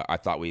 I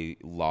thought we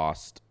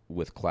lost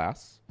with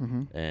class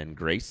and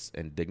grace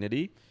and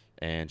dignity.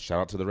 And shout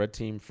out to the red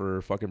team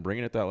for fucking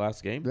bringing it that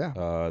last game.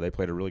 Yeah. They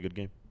played a really good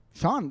game.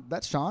 Sean,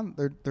 that's Sean,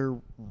 their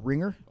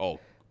ringer. Oh,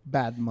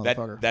 Bad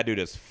motherfucker. that dude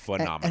is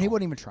phenomenal. And he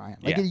wasn't even trying.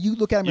 Like Yeah. you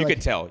look at him, You like,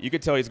 could tell. You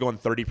could tell he's going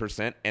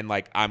 30%, and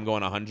like I'm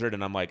going 100,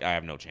 and I'm like, I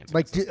have no chance.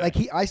 like against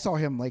this guy. I saw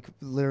him like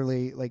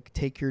literally like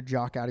take your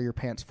jock out of your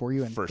pants for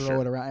you and For throw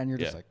sure. it around, and you're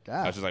Yeah. just like,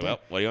 I was just like, damn. well,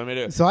 what do you want me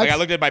to do? So like I'd- I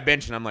looked at my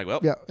bench, and I'm like, well,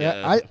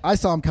 Yeah. I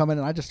saw him coming,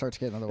 and I just start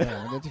skating the other way.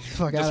 Like, get the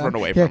fuck Just out run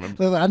of away here. from him.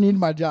 Listen, I need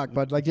my jock,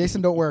 but like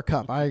Jason, don't wear a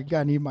cup. I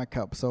need my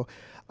cup. So,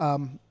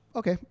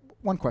 okay,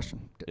 one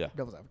question. Yeah.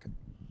 Devil's advocate.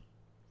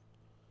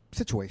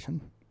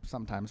 Situation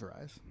sometimes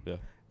arise, yeah.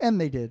 and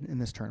they did in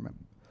this tournament.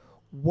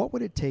 What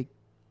would it take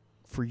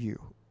for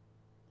you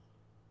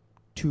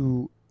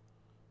to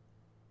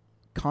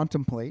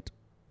contemplate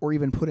or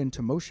even put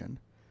into motion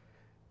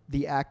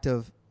the act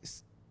of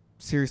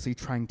seriously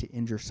trying to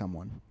injure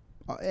someone?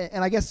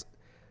 And I guess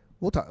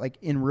we'll talk like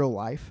in real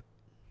life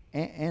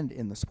and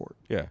in the sport.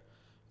 Yeah.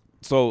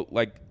 So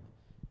like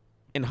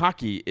in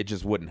hockey, it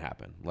just wouldn't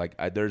happen. Like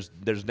there's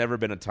never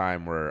been a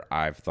time where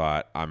I've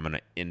thought I'm gonna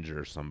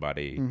injure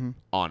somebody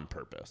on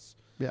purpose.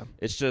 Yeah.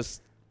 It's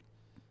just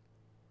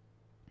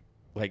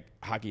like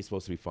hockey's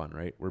supposed to be fun,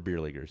 right? We're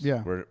beer leaguers.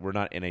 Yeah. We're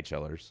not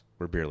NHLers.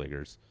 We're beer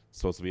leaguers. It's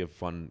supposed to be a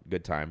fun,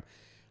 good time.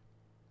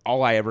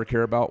 All I ever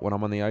care about when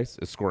I'm on the ice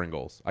is scoring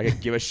goals. I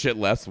could give a shit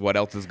less what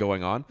else is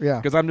going on. Yeah.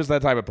 Because I'm just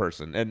that type of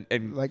person.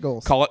 And Like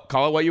goals. Call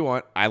it what you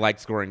want. I like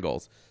scoring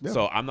goals. Yeah.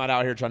 So I'm not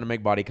out here trying to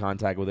make body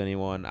contact with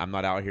anyone. I'm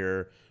not out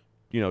here,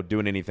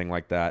 doing anything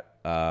like that.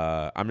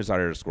 I'm just out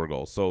here to score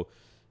goals. So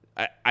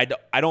I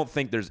don't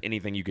think there's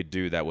anything you could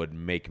do that would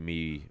make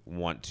me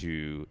want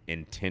to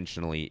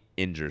intentionally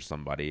injure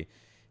somebody.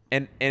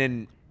 And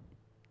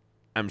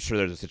I'm sure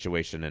there's a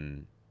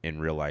situation in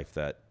real life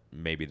that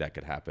maybe that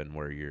could happen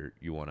where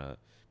you want to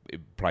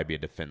probably be a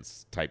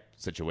defense type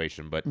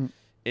situation, but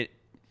it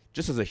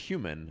just as a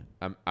human,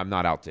 I'm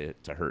not out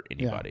to hurt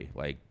anybody.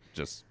 Like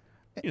just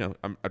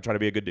I try to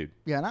be a good dude.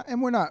 Yeah,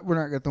 and we're not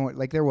going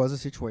like there was a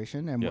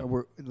situation, and Yeah.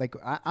 we're like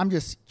I'm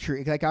just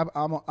curious. Like I'm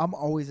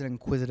always an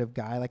inquisitive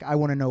guy. Like I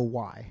want to know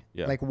why.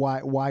 Yeah. Like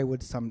why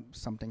would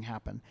something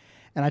happen,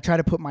 and I try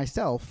to put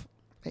myself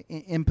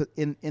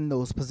in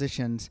those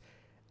positions,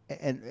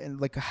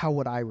 and like how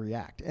would I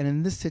react? And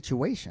in this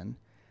situation,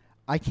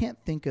 I can't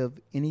think of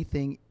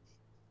anything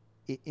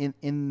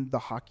in the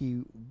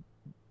hockey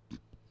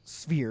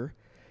sphere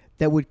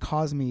that would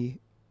cause me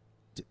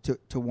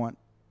to want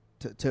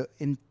to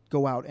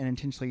go out and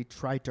intentionally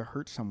try to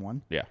hurt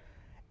someone. Yeah.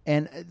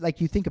 And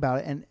like you think about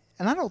it, and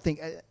I don't think,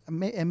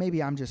 and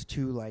maybe I'm just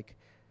too like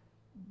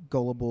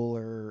gullible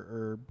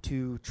or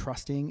too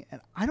trusting, and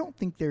I don't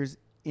think there's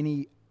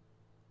any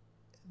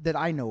that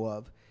I know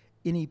of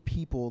any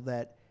people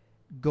that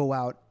go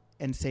out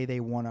and say they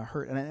want to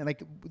hurt, and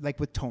like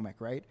with Tomek,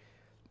 right?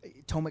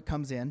 Tomek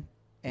comes in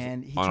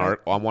and he on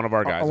one of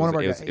our guys. on one of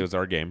our guys. It was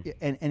our game,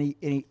 and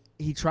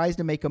he tries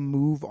to make a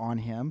move on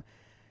him.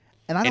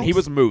 And he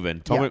was moving.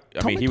 Tomek,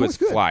 yeah, I mean, he Tomek's was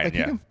good. flying. Like, yeah,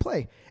 he can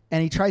play,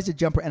 and he tries to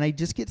jump, and he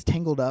just gets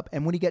tangled up.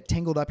 And when he got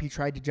tangled up, he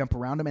tried to jump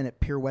around him, and it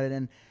pirouetted.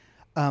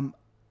 And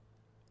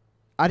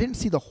I didn't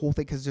see the whole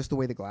thing because just the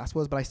way the glass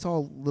was, but I saw a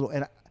little.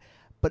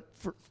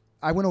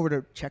 I went over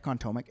to check on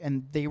Tomek,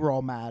 and they were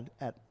all mad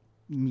at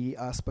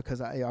us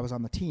because I was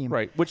on the team.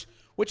 Right,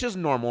 which is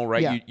normal,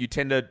 right? Yeah. You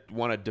tend to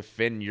want to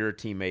defend your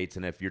teammates,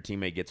 and if your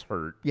teammate gets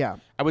hurt, Yeah.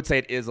 I would say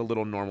it is a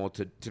little normal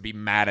to be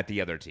mad at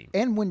the other team.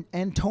 And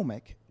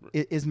Tomek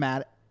is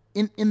mad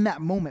in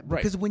that moment Right.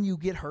 because when you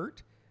get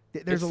hurt,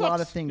 there's It a lot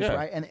of sucks. things, Yeah.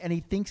 right? And he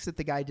thinks that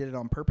the guy did it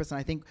on purpose. And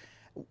I think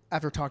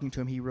after talking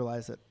to him, he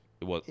realized that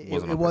It wasn't. it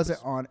on wasn't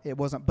purpose. on. It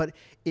wasn't. But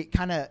it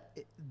kind of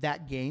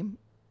that game.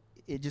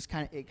 It just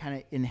kind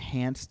of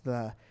enhanced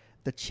the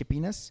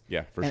chippiness.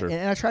 Yeah, for and, sure.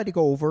 And I tried to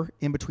go over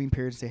in between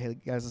periods and say, hey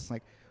guys, it's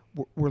like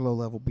we're low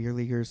level beer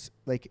leaguers.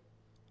 Like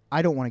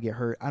I don't want to get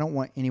hurt. I don't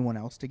want anyone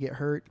else to get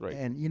hurt. Right.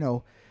 And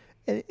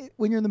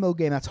when you're in the middle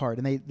game, that's hard.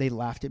 And they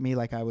laughed at me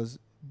like I was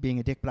being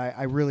a dick, but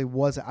I really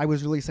wasn't. I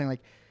was really saying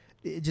like.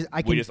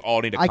 We just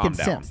all need to I calm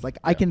can down. sense,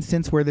 I can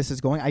sense where this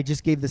is going. I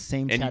just gave the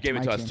same. And you chat gave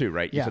it to my us team. too,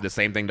 right? You Yeah. said the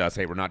same thing to us.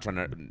 Hey, we're not trying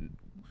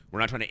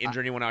to injure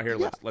anyone out here.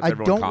 Yeah, Let's I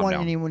everyone don't calm want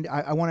down. anyone.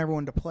 I want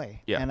everyone to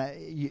play. Yeah. And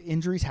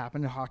injuries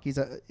happen. Hockey's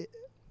a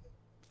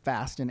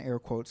fast in air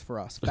quotes for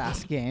us,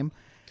 fast game,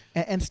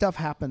 and stuff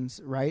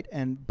happens, right?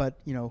 But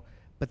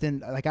then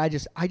like I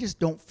just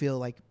don't feel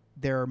like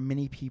there are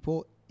many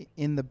people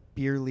in the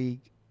beer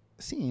league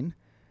scene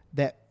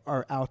that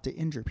are out to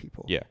injure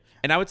people. Yeah,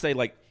 and I would say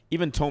like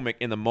even Tomek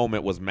in the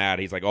moment was mad.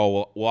 He's like,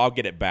 "Oh well, I'll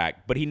get it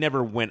back," but he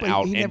never went But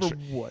out. he and never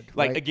would,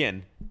 Like right?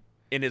 again,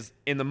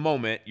 in the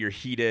moment, you're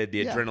heated, the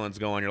Yeah. adrenaline's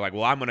going. You're like,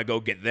 "Well, I'm gonna go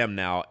get them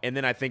now." And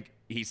then I think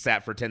he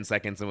sat for 10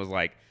 seconds and was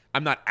like,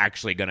 "I'm not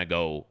actually gonna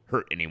go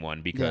hurt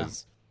anyone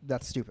because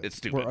that's stupid. it's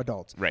stupid. We're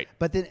adults, Right.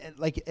 But then,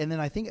 and then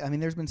I think,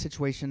 there's been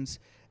situations,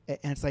 and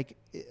it's like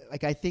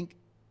I think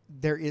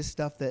there is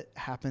stuff that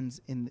happens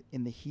in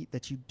the heat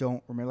that you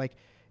don't remember. Like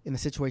in the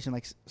situation,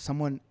 like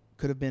someone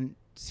could have been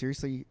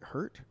seriously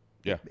hurt,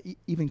 Yeah.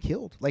 even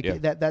killed. Like Yeah.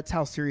 that's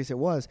how serious it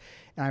was.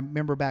 And I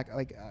remember back,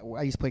 like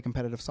I used to play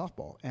competitive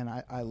softball, and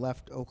I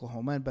left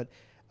Oklahoma, but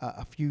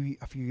a few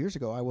years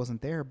ago I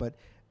wasn't there, but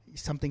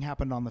something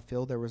happened on the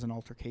field. There was an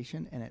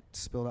altercation, and it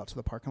spilled out to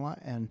the parking lot,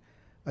 and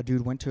a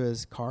dude went to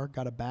his car,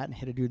 got a bat, and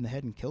hit a dude in the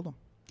head and killed him.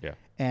 Yeah,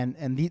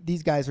 And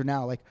these guys are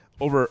now like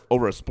over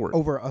a sport,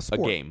 over a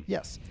sport, game.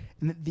 Yes,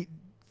 and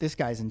this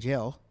guy's in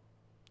jail.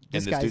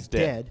 This and this guy's dude's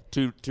dead.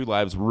 Two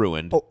lives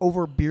ruined.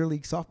 Over beer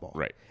league softball.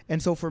 Right.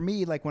 And so for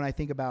me, like when I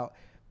think about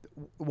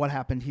what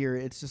happened here,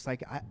 it's just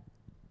like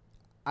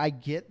I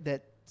get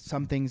that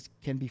some things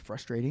can be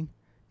frustrating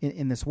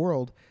in this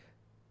world,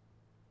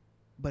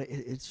 but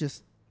it's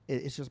just beer.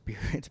 It's just beer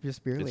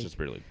league. It's just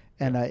beer league.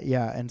 And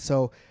and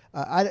so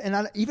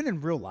even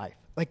in real life,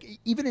 like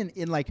even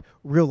in like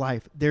real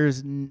life,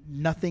 there's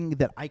nothing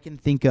that I can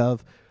think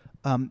of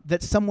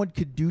that someone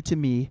could do to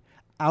me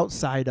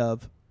outside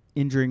of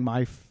injuring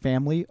my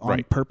family on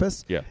Right.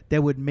 purpose. Yeah.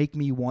 That would make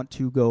me want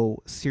to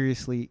go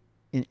seriously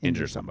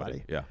injure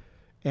somebody. Yeah.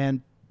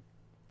 And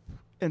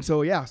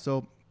so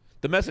so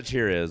The message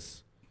here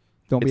is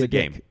don't It's be a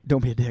game. dick.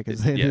 Don't be a dick.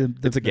 Is it's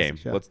the a game.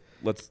 message,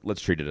 yeah.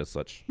 Let's treat it as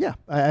such. Yeah,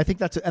 I think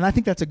that's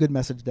a good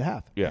message to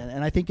have. Yeah.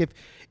 And I think if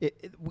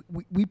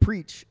we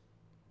preach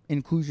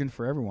inclusion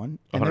for everyone,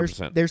 and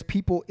 100%. there's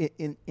people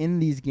in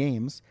these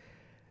games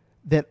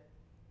that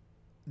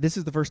this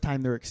is the first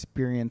time they're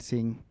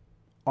experiencing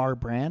our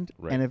brand,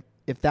 Right. and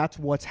if that's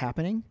what's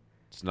happening,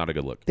 It's not a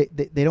good look.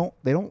 they don't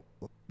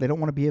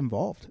want to be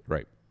involved.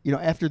 Right.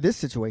 After this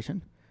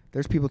situation,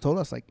 there's people told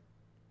us like,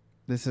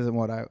 this isn't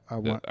what I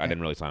want. I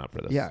didn't really sign up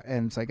for this. Yeah,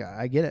 and it's like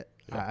I get it.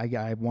 Yeah.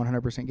 I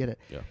 100% get it.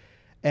 Yeah.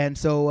 And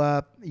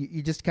so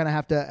you just kind of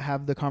have to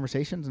have the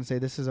conversations and say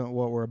this isn't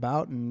what we're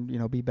about,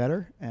 and be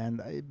better.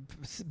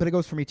 But it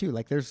goes for me too.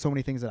 Like there's so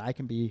many things that I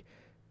can be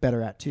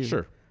better at too.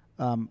 Sure.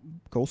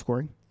 Goal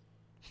scoring.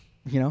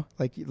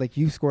 Like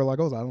you score a lot of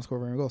goals. I don't score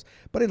very many goals.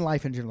 But in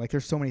life in general, like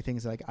there's so many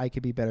things like I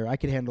could be better. I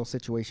could handle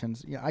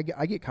situations. I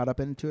get caught up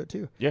into it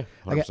too. Yeah.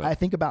 100%.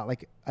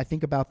 Like I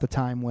think about the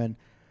time when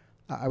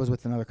I was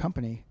with another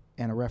company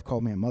and a ref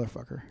called me a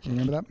motherfucker. You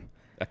remember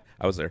that?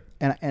 I was there.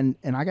 And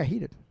I got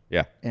heated.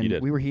 Yeah. And you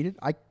did. we were heated.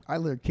 I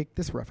literally kicked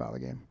this ref out of the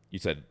game. You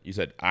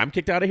said I'm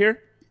kicked out of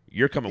here.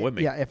 You're coming with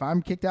me. Yeah, if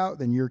I'm kicked out,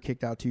 then you're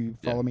kicked out too.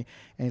 Follow Yeah. me.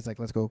 And he's like,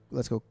 let's go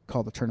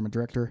call the tournament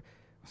director.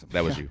 I said,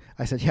 That was "Yeah." you.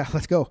 I said, yeah,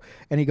 let's go.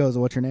 And he goes,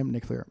 what's your name?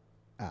 Nick Fleer.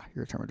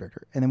 You're a tournament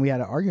director. And then we had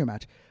an argument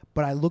match.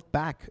 But I look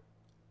back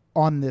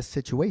on this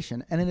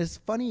situation, and it is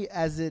funny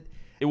as It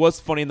was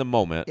funny in the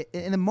moment,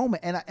 in the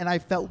moment, and I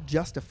felt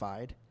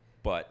justified,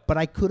 but but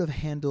I could have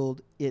handled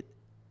it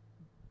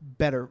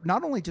better,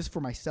 not only just for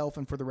myself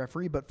and for the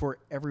referee, but for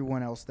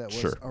everyone else that was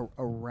Sure.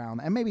 around.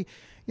 And maybe,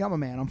 I'm a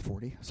man, I'm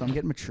 40, so I'm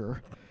getting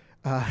mature.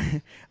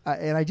 And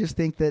I just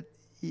think that,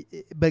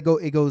 but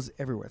it goes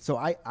everywhere. So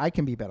I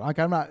can be better. Like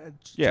I'm not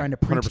Yeah, trying to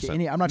preach to 100%.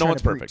 any. I'm not No trying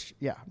one's to perfect. preach.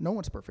 Yeah, no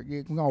one's perfect.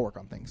 You can all work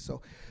on things.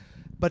 So,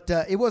 but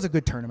it was a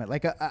good tournament.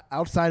 Like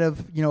outside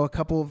of a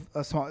couple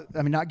of small.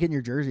 I mean, not getting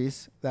your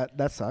jerseys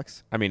that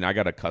sucks. I mean, I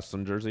got a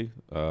custom jersey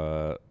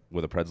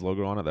with a Preds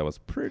logo on it that was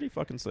pretty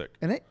fucking sick.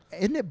 And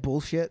isn't it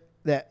bullshit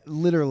that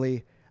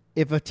literally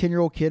if a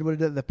 10-year-old kid would have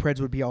done, the Preds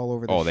would be all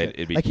over this shit.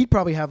 it'd be, like he'd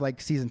probably have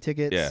like season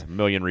tickets. Yeah,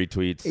 million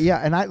retweets. Yeah,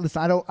 and I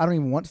don't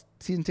even want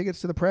season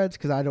tickets to the Preds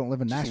because I don't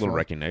live in Just a Nashville. little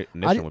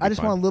recognition. I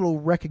just want a little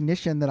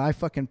recognition that I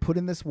fucking put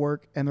in this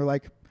work, and they're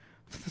like,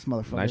 this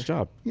motherfucker. Nice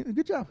job. Yeah,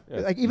 good job.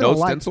 Yeah. Like even no a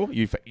live- stencil.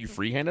 You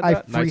freehanded I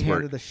that. Nice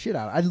freehanded work. the shit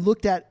out. I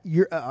looked at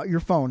your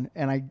phone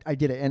and I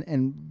did it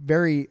in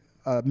very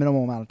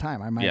minimal amount of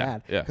time. I might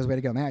add because we had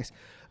to get on the ice.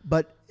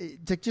 But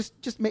to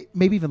just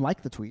maybe even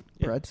like the tweet,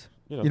 Preds.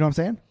 You know what I'm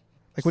saying?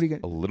 Like, what are you A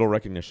going? little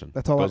recognition.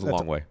 That's all. Goes a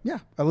long way. Yeah,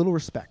 a little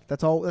respect.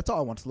 That's all. That's all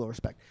I want is a little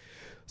respect.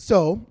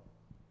 So,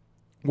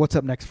 what's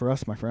up next for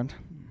us, my friend?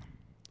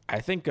 I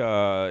think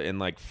in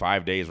like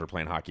 5 days we're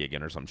playing hockey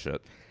again or some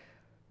shit.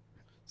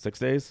 6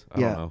 days? I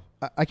don't know.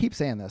 I keep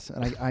saying this,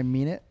 and I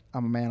mean it.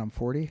 I'm a man. I'm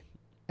 40,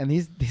 and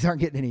these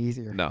aren't getting any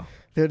easier. No.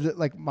 They're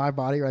like my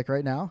body, like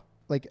right now.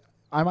 Like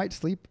I might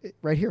sleep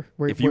right here.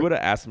 If you would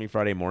have asked me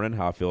Friday morning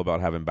how I feel about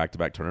having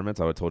back-to-back tournaments,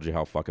 I would have told you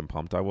how fucking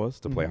pumped I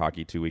was to play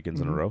hockey 2 weekends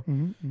in a row.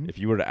 If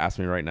you were to ask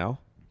me right now,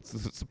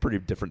 it's a pretty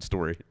different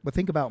story. But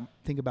think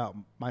about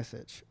my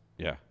sitch.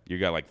 Yeah, you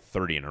got like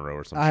 30 in a row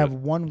or something. I have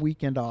 1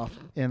 weekend off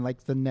in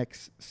like the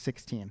next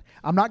 16.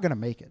 I'm not gonna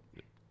make it.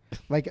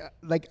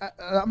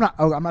 I'm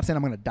not saying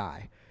I'm gonna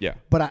die. Yeah.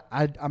 But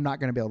I'm not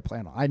gonna be able to play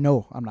on all. I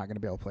know I'm not gonna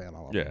be able to play on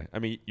all of them. Yeah, I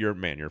mean, you're a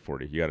man. You're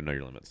 40. You got to know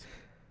your limits.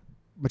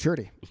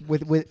 Maturity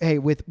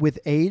with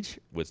age,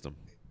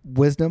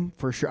 wisdom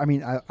for sure. I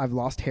mean, I've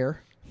lost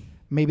hair.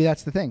 Maybe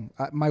that's the thing.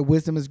 My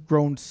wisdom has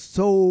grown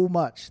so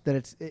much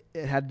that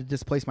it had to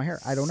displace my hair.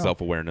 I don't know.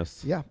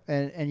 Self-awareness. Yeah,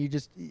 and you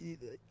just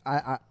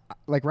I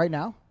like right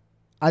now,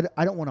 I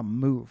don't want to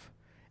move,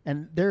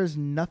 and there is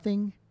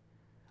nothing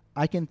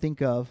I can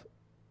think of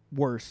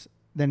worse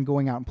than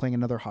going out and playing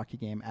another hockey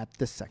game at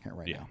this second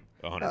right now.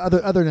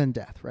 100%. Other than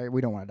death, right?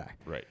 We don't want to die.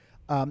 Right.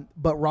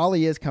 But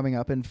Raleigh is coming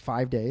up in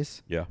 5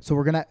 days. Yeah. So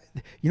we're gonna.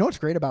 You know what's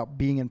great about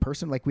being in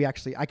person? Like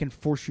I can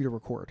force you to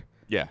record.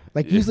 Yeah.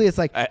 Like usually it's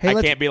like, I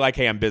let's- can't be like,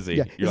 hey, I'm busy.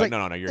 Yeah. You're It's like, no,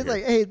 you're it's here.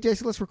 like, hey,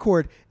 Jason, let's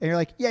record, and you're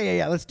like,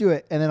 yeah, let's do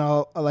it, and then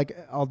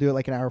I'll do it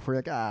like an hour before you're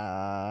like,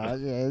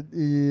 yeah,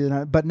 you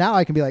know. But now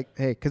I can be like,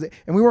 hey,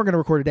 and we weren't gonna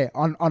record today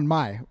on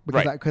my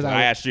because right. because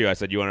I asked you. I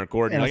said, you want to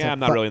record? And you're I like, said, I'm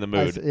not fuck- really in the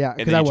mood. yeah, and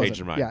because then you I changed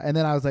your mind. Yeah, and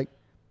then I was like,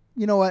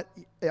 you know what?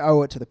 I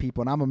owe it to the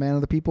people, and I'm a man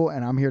of the people,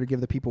 and I'm here to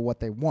give the people what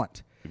they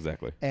want.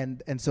 Exactly.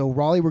 And so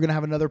Raleigh, we're gonna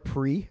have another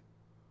pre.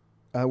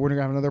 We're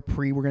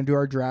gonna do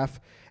our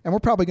draft, and we're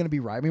probably gonna be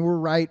right. I mean, we're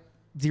right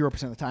 0%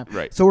 of the time.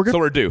 Right. So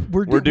we're due.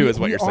 We're due is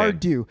what you're saying. We are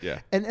due. Yeah.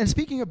 And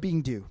speaking of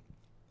being due,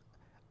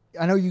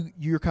 I know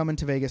you're coming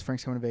to Vegas.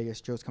 Frank's coming to Vegas.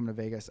 Joe's coming to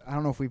Vegas. I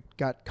don't know if we've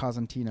got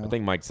Cosentino. I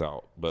think Mike's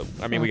out, but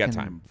I mean, we got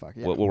time. Fuck,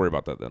 yeah. We'll worry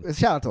about that then.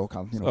 Shout out to old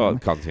Cosentino. Oh, family.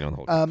 Cosentino and the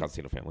whole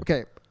Cosentino family.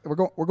 Okay,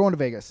 we're going to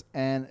Vegas.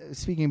 And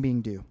speaking of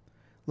being due,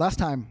 last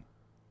time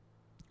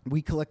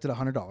we collected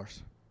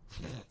 $100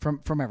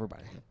 from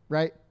everybody,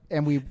 right?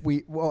 And we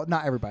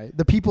not everybody,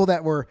 the people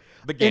that were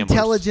The gamblers.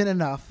 intelligent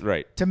enough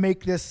Right. to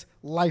make this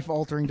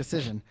life-altering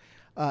decision,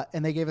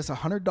 and they gave us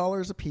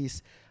 $100 a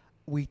piece.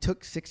 We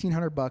took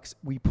 $1,600.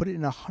 We put it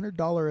in a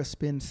 $100 a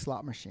spin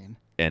slot machine.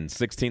 And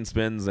 16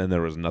 spins, and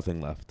there was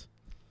nothing left.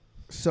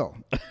 So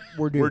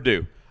we're due. We're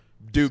due.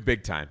 Due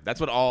big time.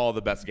 That's what all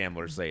the best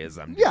gamblers say is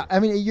I'm due. Yeah,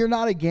 I mean, you're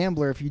not a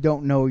gambler if you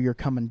don't know you're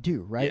coming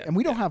due, right? Yeah, And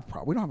we don't have a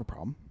problem. We don't have a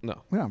problem.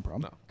 No. We don't have a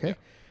problem. No. Okay.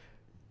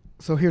 Yeah.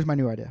 So here's my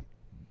new idea.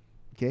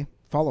 Okay,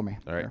 follow me.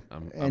 All right. here.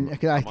 I'm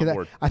Cause on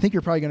board. I think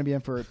you're probably going to be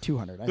in for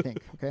 200. I think.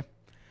 Okay.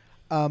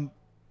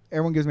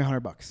 Everyone gives me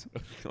 $100.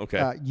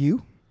 Okay.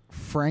 You,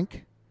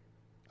 Frank,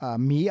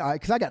 me,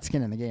 because I got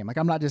skin in the game. Like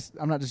I'm not just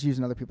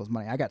using other people's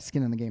money. I got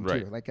skin in the game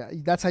Right. too. Like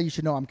that's how you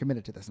should know I'm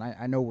committed to this, and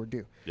I know we're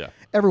due. Yeah.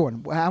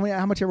 Everyone, how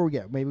much ever we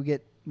get? Maybe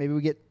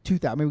we get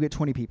 2,000. Maybe we get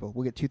 20 people.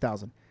 We'll get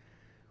 2,000.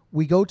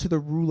 We go to the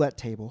roulette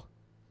table,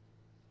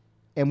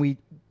 and we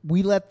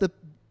let the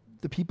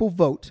people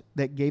vote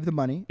that gave the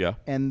money. Yeah.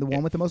 And the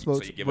one with the most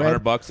votes. So you give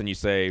 $100 and you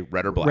say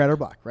red or black. Red or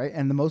black, right?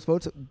 And the most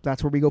votes,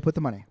 that's where we go put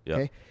the money. Yeah.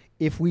 Okay.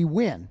 If we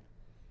win,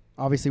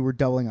 obviously we're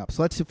doubling up.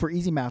 So for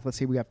easy math, let's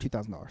say we have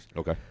 $2,000.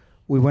 Okay.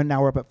 We win.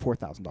 Now we're up at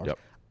 $4,000. Yep.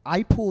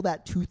 I pull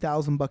that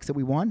 $2,000 that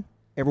we won.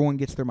 Everyone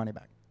gets their money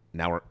back.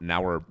 Now we're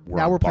Now on we're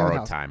playing with borrowed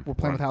house. time. We're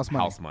playing with on house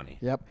money. House money.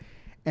 Yep.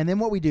 And then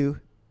what we do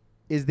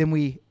is then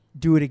we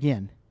do it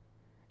again.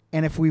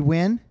 And if we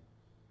win,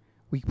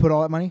 we put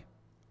all that money,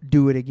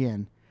 do it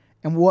again.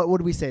 And what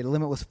did we say? The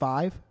limit was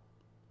 5?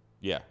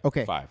 Yeah.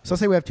 Okay. 5. So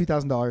let's say we have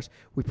 $2,000.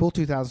 We pull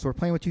 2,000. So we're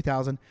playing with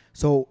 2,000.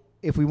 So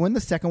if we win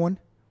the second one,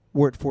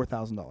 we're at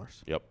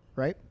 $4,000. Yep.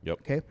 Right? Yep.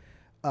 Okay.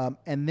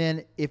 And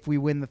then if we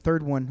win the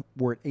third one,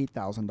 we're at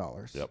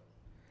 $8,000. Yep.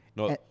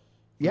 No.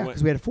 Yeah,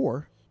 because we had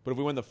 4. But if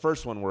we win the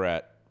first one, we're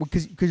at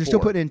Because you're still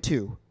 4. putting in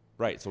 2.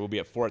 Right. So we'll be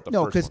at 4 at the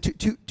No, first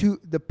because one.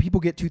 the people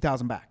get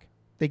 2,000 back.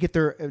 They get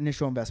their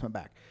initial investment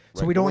back.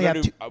 So Right. we'd But only we're have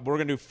gonna 2. we're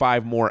gonna do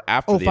 5 more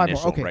after the 5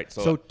 initial. more. Okay. Right.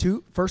 So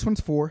first one's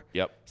 4.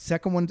 Yep.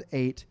 Second one's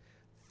 8.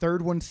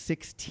 Third one's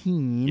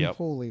 16. Yep.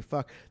 Holy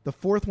fuck. The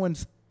fourth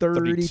one's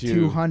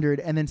 32.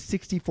 $3,200, and then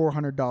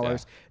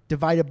 $6,400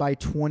 divided by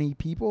 20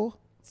 people.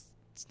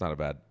 It's not a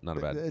bad.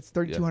 It's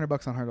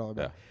 $3,200 on $100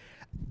 bet.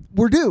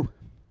 We're due.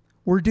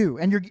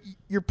 And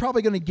you're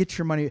probably going to get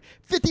your money.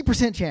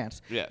 50%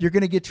 chance you're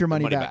going to get your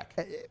money back.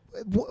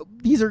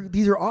 These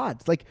are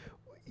odds. Like,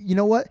 you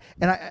know what?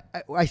 And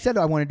I said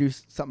I want to do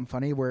something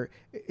funny where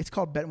it's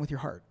called betting with your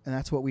heart, and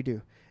that's what we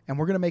do. And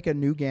we're going to make a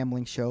new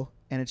gambling show,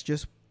 and it's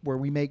just where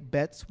we make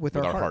bets with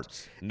our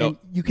hearts. No, and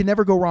you can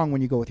never go wrong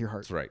when you go with your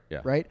heart. that's right.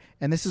 Yeah, Right.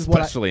 And this is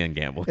especially in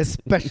gambling.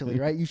 Especially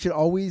right. You should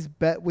always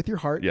bet with your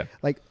heart. Yeah.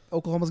 Like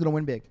Oklahoma's going to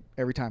win big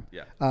every time.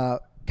 Yeah.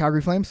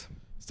 Calgary Flames.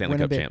 Stanley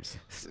winning Cup big. champs.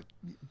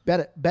 Bet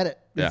it.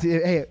 Yeah.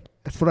 Hey,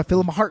 that's what I feel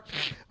in my heart.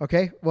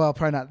 Okay? Well,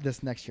 probably not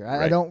this next year. I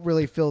Right. don't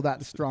really feel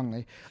that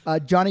strongly.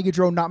 Johnny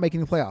Gaudreau not making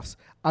the playoffs.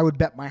 I would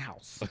bet my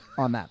house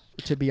on that,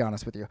 to be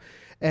honest with you.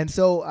 And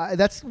so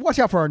that's watch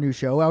out for our new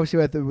show. Obviously,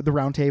 we have the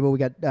round table. We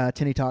got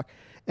Tinny Talk.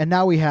 And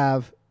now we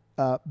have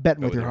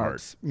betting with your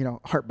hearts. You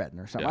know, heart betting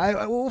or something.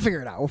 Yeah. We'll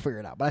figure it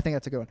out. But I think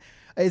that's a good one.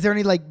 Is there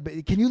any,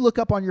 can you look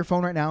up on your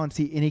phone right now and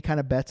see any kind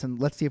of bets? And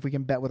let's see if we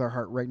can bet with our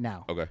heart right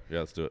now. Okay, yeah,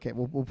 let's do it. Okay,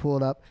 we'll pull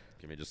it up.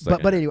 Give me just a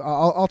second. But anyway,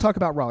 I'll talk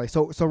about Raleigh.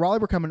 So Raleigh,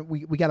 we're coming.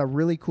 We got a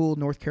really cool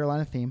North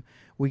Carolina theme.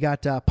 We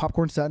got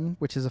Popcorn Sutton,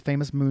 which is a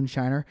famous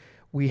moonshiner.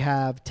 We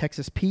have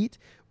Texas Pete.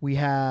 We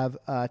have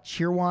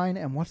Cheerwine,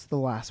 and what's the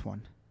last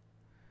one?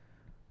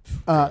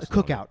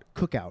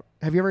 Cookout.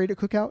 Have you ever ate at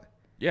Cookout?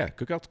 Yeah,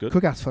 Cookout's good.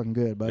 Cookout's fucking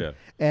good, bud. Yeah.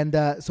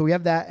 And so we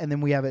have that, and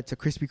then we have it's a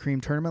Krispy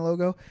Kreme tournament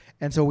logo,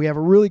 and so we have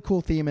a really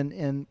cool theme.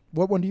 And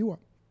what one do you want?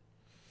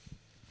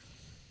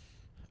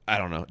 I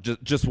don't know.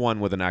 Just one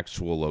with an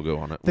actual logo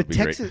on it The would be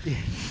Texas. great.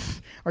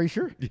 Are you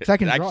sure? So I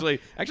can draw.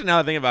 Actually, now that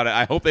I think about it,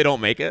 I hope they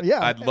don't make it.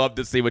 Yeah. I'd love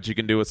to see what you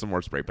can do with some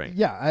more spray paint.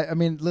 Yeah, I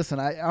mean, listen,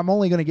 I'm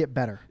only going to get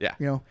better. Yeah.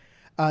 You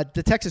know,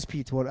 the Texas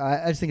Pete's what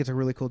I just think it's a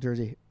really cool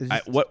jersey. It's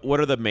just- What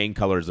are the main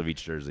colors of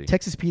each jersey?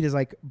 Texas Pete is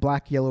like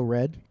black, yellow,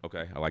 red.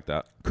 Okay, I like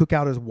that.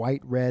 Cookout is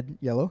white, red,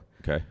 yellow.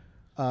 Okay.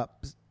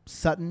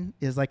 Sutton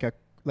is like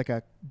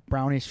a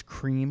brownish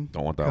cream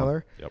Don't want that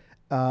color. one.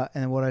 Yep.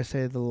 And what I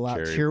say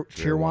Cherry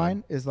Cheerwine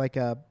wine. is like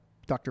a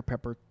Dr.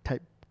 Pepper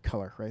type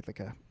color, right?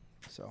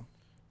 So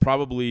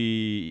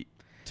Probably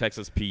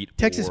Texas Pete.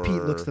 Texas or,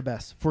 Pete looks the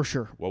best for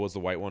sure. What was the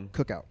white one?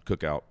 Cookout.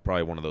 Cookout.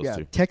 Probably one of those Yeah,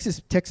 two.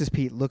 Texas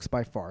Pete looks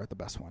by far the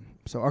best one.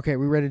 So okay,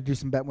 we ready to do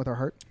some betting with our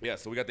heart? Yeah,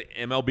 so we got the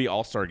MLB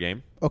All-Star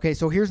Game. Okay,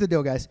 so here's the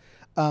deal, guys.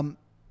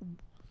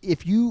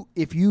 If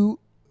you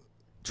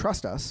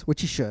trust us,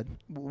 which you should,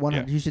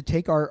 you should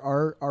take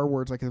our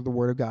words like the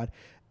word of God,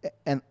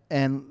 and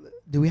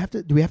do we have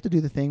to do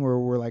the thing where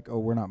we're like, oh,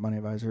 we're not money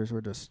advisors, we're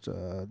just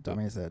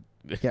dummies that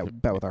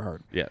bet with our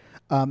heart. Yeah.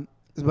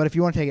 But if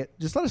you want to take it,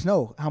 just let us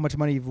know how much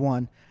money you've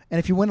won, and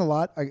if you win a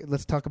lot,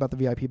 let's talk about the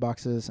VIP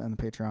boxes and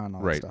the Patreon and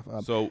all Right. that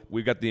stuff. So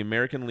we've got the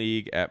American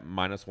League at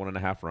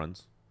 -1.5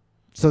 runs.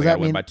 So does They that gotta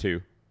win mean by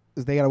 2?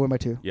 they got to win by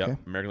 2? Yep. Okay.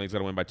 American League's got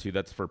to win by 2.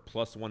 That's for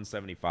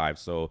 +175.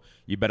 So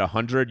you bet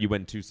 100, you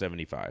win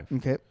 275.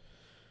 Okay.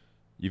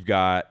 You've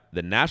got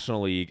the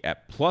National League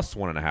at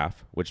 +1.5,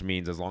 which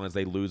means as long as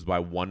they lose by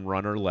 1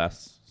 run or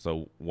less.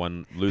 So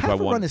lose Half by a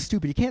 1. run is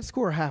stupid. You can't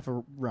score half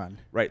a run.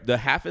 Right. The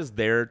half is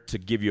there to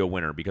give you a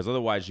winner because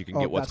otherwise you can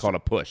get what's that's- called a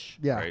push.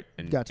 Yeah, Right.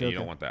 And, gotcha, and you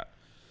okay. don't want that.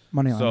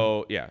 Money line.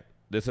 So yeah,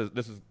 this is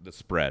the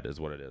spread is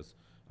what it is.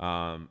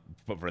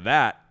 But for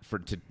that,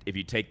 if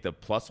you take the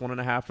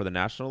 +1.5 for the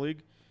National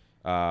League,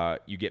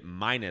 you get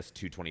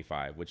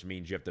 -225, which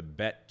means you have to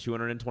bet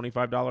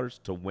 $225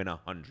 to win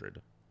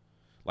 100,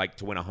 like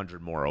to win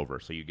 100 more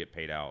over. So you get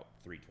paid out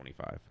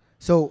 $325.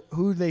 So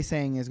who are they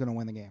saying is going to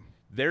win the game?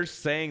 They're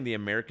saying the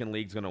American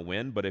League's going to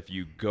win, but if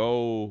you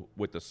go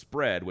with the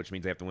spread, which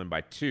means they have to win by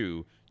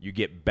 2, you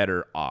get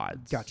better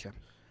odds. Gotcha.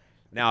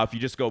 Now, if you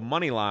just go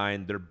money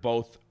line, they're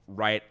both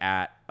right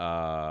at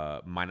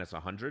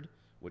 -100,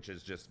 which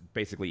is just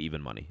basically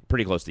even money,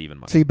 pretty close to even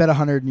money. So you bet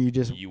 100 and you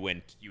just. You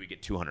would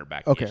get 200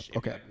 back. Okay, If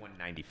okay. you had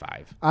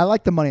 195. I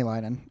like the money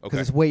line because Okay.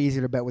 it's way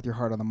easier to bet with your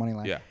heart on the money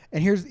line. Yeah.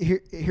 And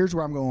here's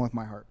where I'm going with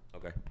my heart.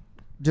 Okay.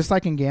 Just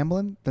like in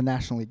gambling, the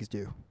National League is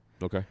due.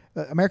 Okay.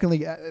 American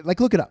League,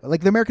 look it up.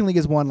 Like the American League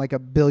has won like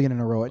 $1 billion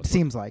in a row. It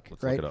seems like,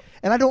 let's right? look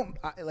it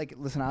up.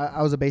 And listen.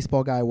 I was a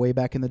baseball guy way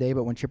back in the day,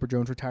 but when Chipper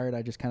Jones retired,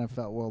 I just kind of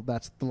felt, well,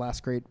 that's the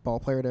last great ball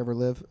player to ever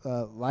live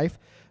life.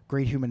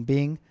 Great human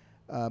being.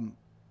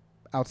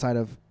 Outside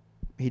of,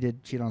 he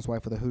did cheat on his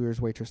wife with a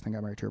Hooters waitress and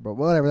got married to her, but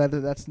whatever.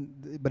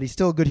 But he's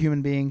still a good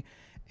human being,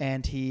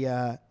 and he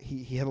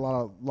hit a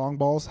lot of long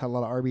balls, had a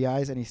lot of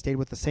RBIs, and he stayed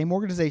with the same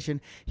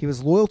organization. He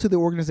was loyal to the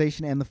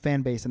organization and the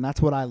fan base, and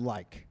that's what I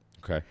like.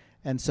 Okay.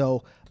 And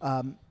so,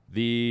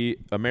 The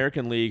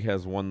American League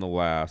has won the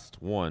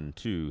last 1,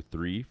 2,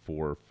 3,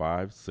 4,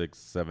 5, 6,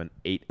 7,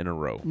 8 in a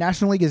row.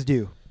 National League is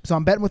due. So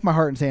I'm betting with my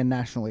heart and saying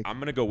National League. I'm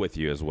going to go with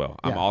you as well.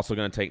 I'm Yeah. also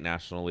going to take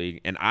National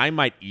League, and I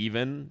might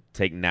even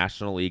take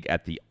National League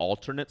at the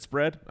alternate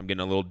spread. I'm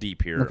getting a little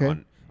deep here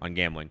Okay. on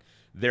gambling.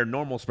 Their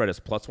normal spread is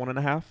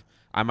 +1.5.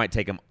 I might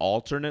take them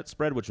alternate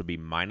spread, which would be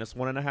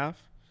 -1.5,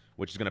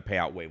 which is going to pay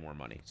out way more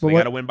money. So But they what-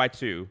 got to win by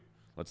 2.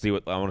 I want to see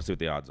what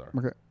the odds are.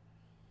 Okay.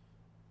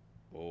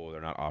 Oh,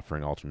 they're not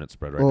offering alternate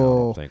spread right now, I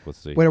don't think. Let's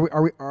see. Wait,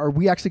 are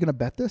we actually going to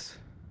bet this?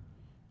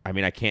 I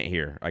mean, I can't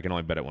hear. I can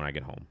only bet it when I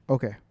get home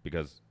Okay.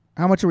 because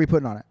How much are we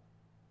putting on it?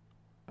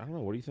 I don't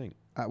know. What do you think?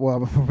 Well,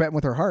 we're betting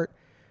with our heart.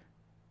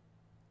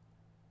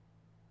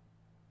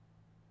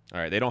 All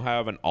right, they don't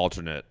have an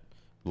alternate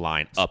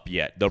line up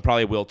yet. They'll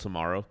probably will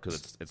tomorrow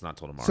because it's not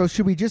till tomorrow. So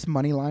should we just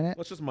money line it?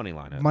 Let's just money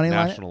line it. Money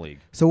line National League.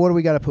 So what do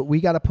we got to put? We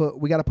got to put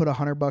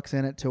 $100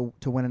 in it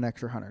to win an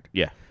extra 100.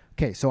 Yeah.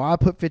 Okay, so I'll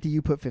put 50.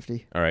 You put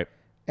 50. All right.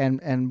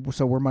 And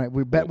so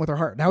we're betting with our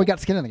heart. Now we got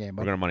skin in the game.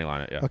 We're gonna money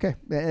line it. Yeah. Okay,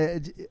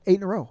 8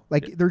 in a row.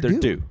 Like they're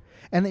due.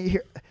 And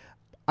here,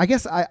 I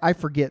guess I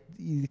forget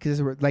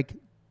because like,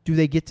 do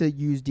they get to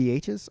use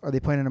DHs? Are they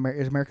playing in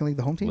is American League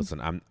the home team?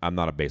 Listen, I'm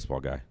not a baseball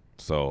guy,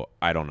 so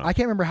I don't know. I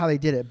can't remember how they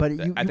did it, but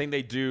I think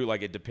they do.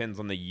 Like it depends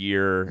on the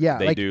year. Yeah,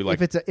 they do. Like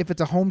if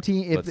it's a home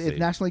team, if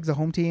National League's a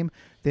home team,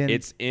 then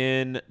it's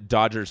in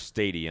Dodger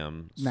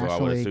Stadium. So I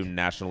would assume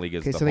National League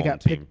is the so they home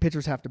got team.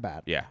 Pitchers have to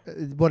bat. Yeah.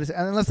 What is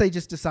unless they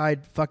just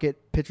decide fuck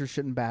it, pitchers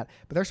shouldn't bat.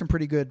 But there's some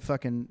pretty good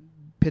fucking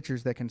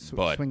pitchers that can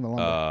swing the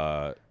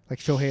lumber. Like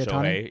Shohei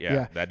Ohtani.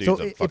 Yeah, that dude's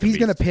so a if fucking he's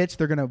gonna beast. pitch,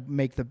 they're gonna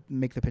make the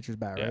pitchers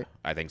bat, Yeah, right?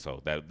 I think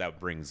so. That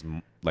brings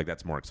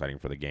that's more exciting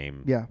for the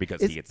game. Yeah,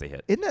 because he gets a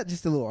hit. Isn't that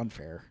just a little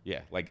unfair? Yeah,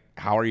 like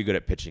how are you good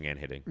at pitching and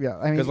hitting? Yeah,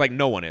 I mean, because like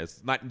no one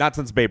is not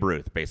since Babe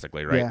Ruth,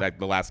 basically, right? Yeah. Like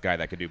the last guy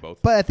that could do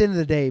both. But at the end of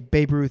the day,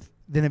 Babe Ruth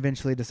then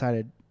eventually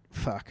decided,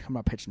 "Fuck, I'm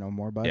not pitching no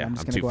more." But Yeah, I'm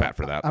just I'm gonna too go fat out,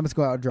 for that. I'm just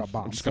go out and drop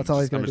bombs. That's all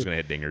he's gonna I'm do. just gonna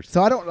hit dingers.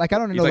 So I don't He's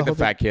know like the the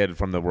fat kid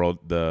from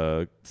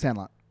the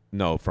Sandlot.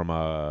 No, from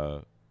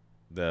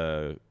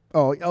the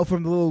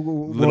From the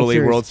Little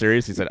League World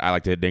Series. He said, "I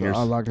like to hit dingers."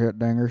 I like to hit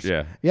dingers.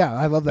 Yeah,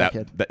 I love that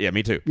kid. Yeah,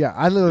 me too. Yeah,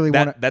 I literally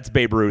want to. That's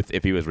Babe Ruth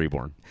if he was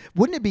reborn.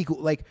 Wouldn't it be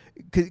cool? Like,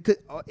 cause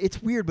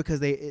it's weird because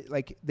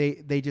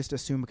they just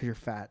assume because you're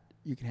fat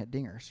you can hit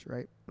dingers,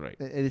 right? Right.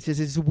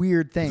 It's a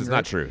weird thing. It's right?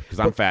 not true because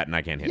I'm fat and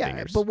I can't hit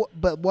dingers.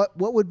 But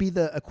what would be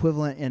the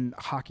equivalent in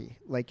hockey?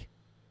 Like,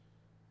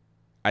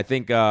 I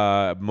think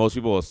most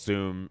people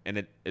assume,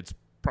 and it's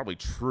probably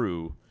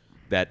true,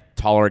 that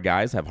taller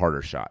guys have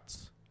harder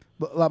shots.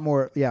 a lot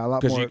more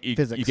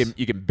physics.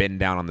 You can bend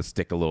down on the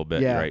stick a little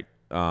bit, right?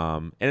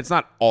 And it's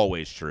not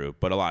always true,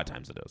 but a lot of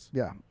times it is.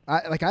 Yeah,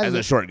 as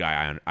a short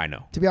guy, I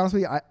know. To be honest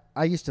with you,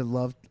 I used to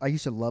love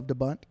to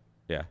bunt.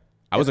 Yeah,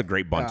 I was a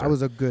great bunter. I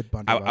was a good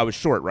bunter. I was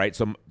short, right?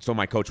 So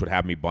my coach would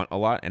have me bunt a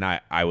lot, and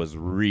I was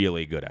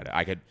really good at it.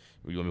 I could.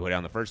 You want me to put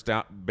down the first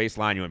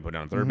baseline? You want me to put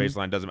down the third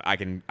baseline? Doesn't I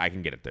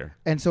can get it there.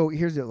 And so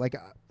here's the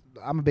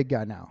I'm a big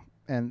guy now.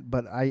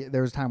 But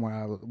there was a time when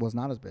I was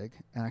not as big,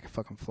 and I could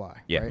fucking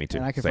fly. Yeah, right? me too.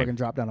 And I could Same. fucking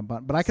drop down a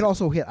bunt. But I could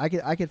also hit.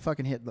 I could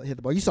fucking hit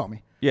the ball. You saw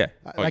me. Yeah.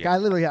 I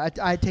literally, I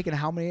had taken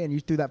how many, and you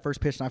threw that first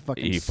pitch, and I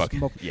fucking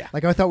smoked. Yeah.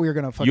 Like I thought we were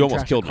gonna fucking. You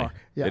almost trash killed the me. car.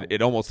 Yeah.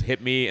 It almost hit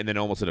me, and then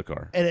almost hit a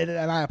car. And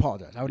I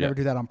apologize. I would never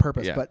do that on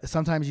purpose. Yeah. But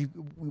sometimes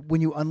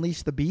when you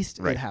unleash the beast,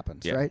 it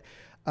happens, right?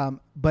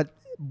 But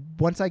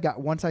once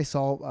I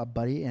saw a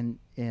buddy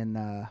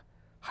in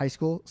high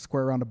school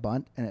square around a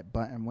bunt, and it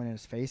went in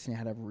his face, and he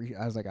had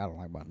I was like, I don't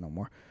like bunt no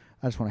more.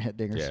 I just want to hit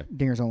dingers. Yeah.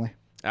 Dingers only.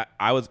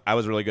 I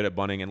was really good at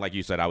bunting, and like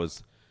you said, I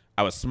was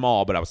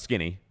small, but I was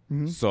skinny,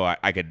 so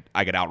I could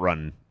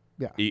outrun.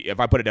 Yeah. If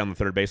I put it down the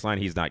third baseline,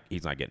 he's not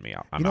getting me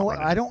out. You know what?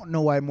 I don't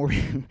know why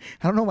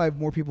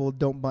more people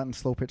don't bunt in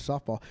slow pitch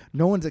softball.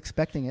 No one's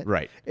expecting it.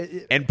 Right.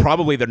 And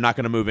probably they're not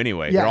going to move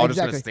anyway. Yeah, they're all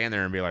exactly. just going to stand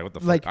there and be like, "What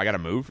the fuck? I got to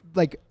move."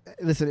 Like,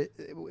 listen,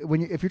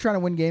 if you're trying to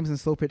win games in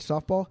slow pitch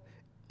softball,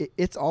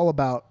 it's all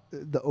about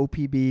the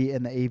OPB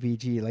and the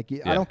AVG. Like,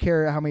 I don't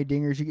care how many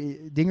dingers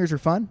dingers are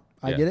fun.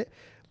 I get it.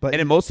 But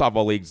and in most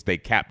softball leagues, they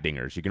cap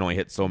dingers. You can only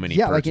hit so many.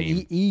 Yeah, per like team.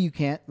 in E, you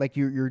can't. Like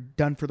you're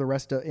done for the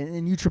rest of.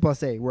 In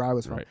USSSA, where I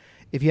was from,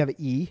 if you have an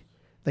E,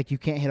 like you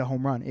can't hit a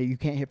home run. You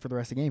can't hit for the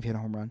rest of the game if you hit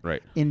a home run.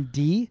 Right. In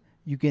D,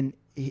 you can't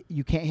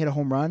hit a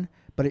home run,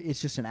 but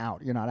it's just an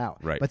out. You're not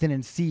out. Right. But then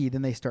in C,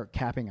 then they start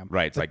capping them.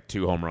 Right. It's like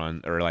 2 home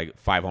runs or like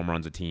 5 home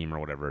runs a team or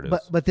whatever it is.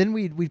 But then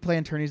we'd play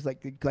in tourneys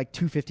like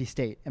 250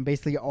 state, and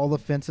basically all the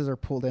fences are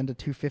pulled into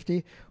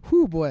 250.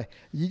 Whoo boy,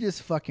 you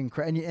just fucking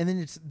cry. And then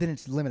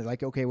it's limited.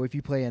 Like, okay, well if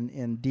you play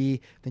in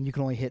D, then you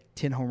can only hit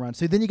 10 home runs.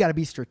 So then you got to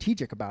be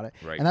strategic about it.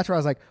 Right. And that's where I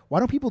was like, why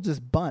don't people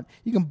just bunt?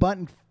 You can bunt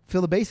and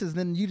fill the bases, and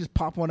then you just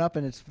pop one up,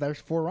 and there's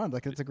 4 runs.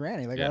 Like it's a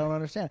granny. Like I don't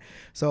understand.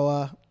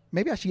 So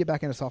maybe I should get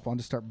back into softball and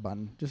just start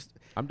bunting.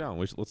 I'm down.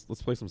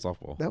 Let's play some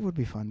softball. That would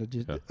be fun to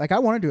just like I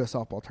want to do a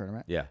softball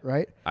tournament. Yeah.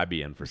 Right. I'd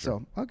be in for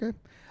sure. So okay.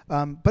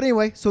 But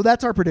anyway, so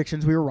that's our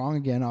predictions. We were wrong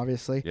again,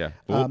 obviously. Yeah.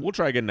 We'll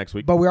try again next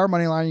week. But we are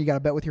money line. You got to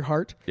bet with your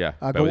heart. Yeah.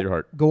 Bet with your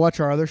heart. Go watch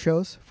our other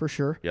shows for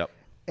sure. Yep.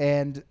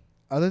 And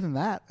other than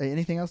that,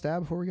 anything else to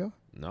add before we go?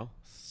 No.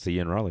 See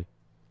you in Raleigh.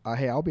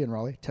 Hey, I'll be in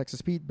Raleigh,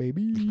 Texas Pete,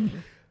 baby.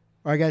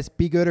 All right, guys,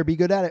 be good or be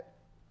good at it.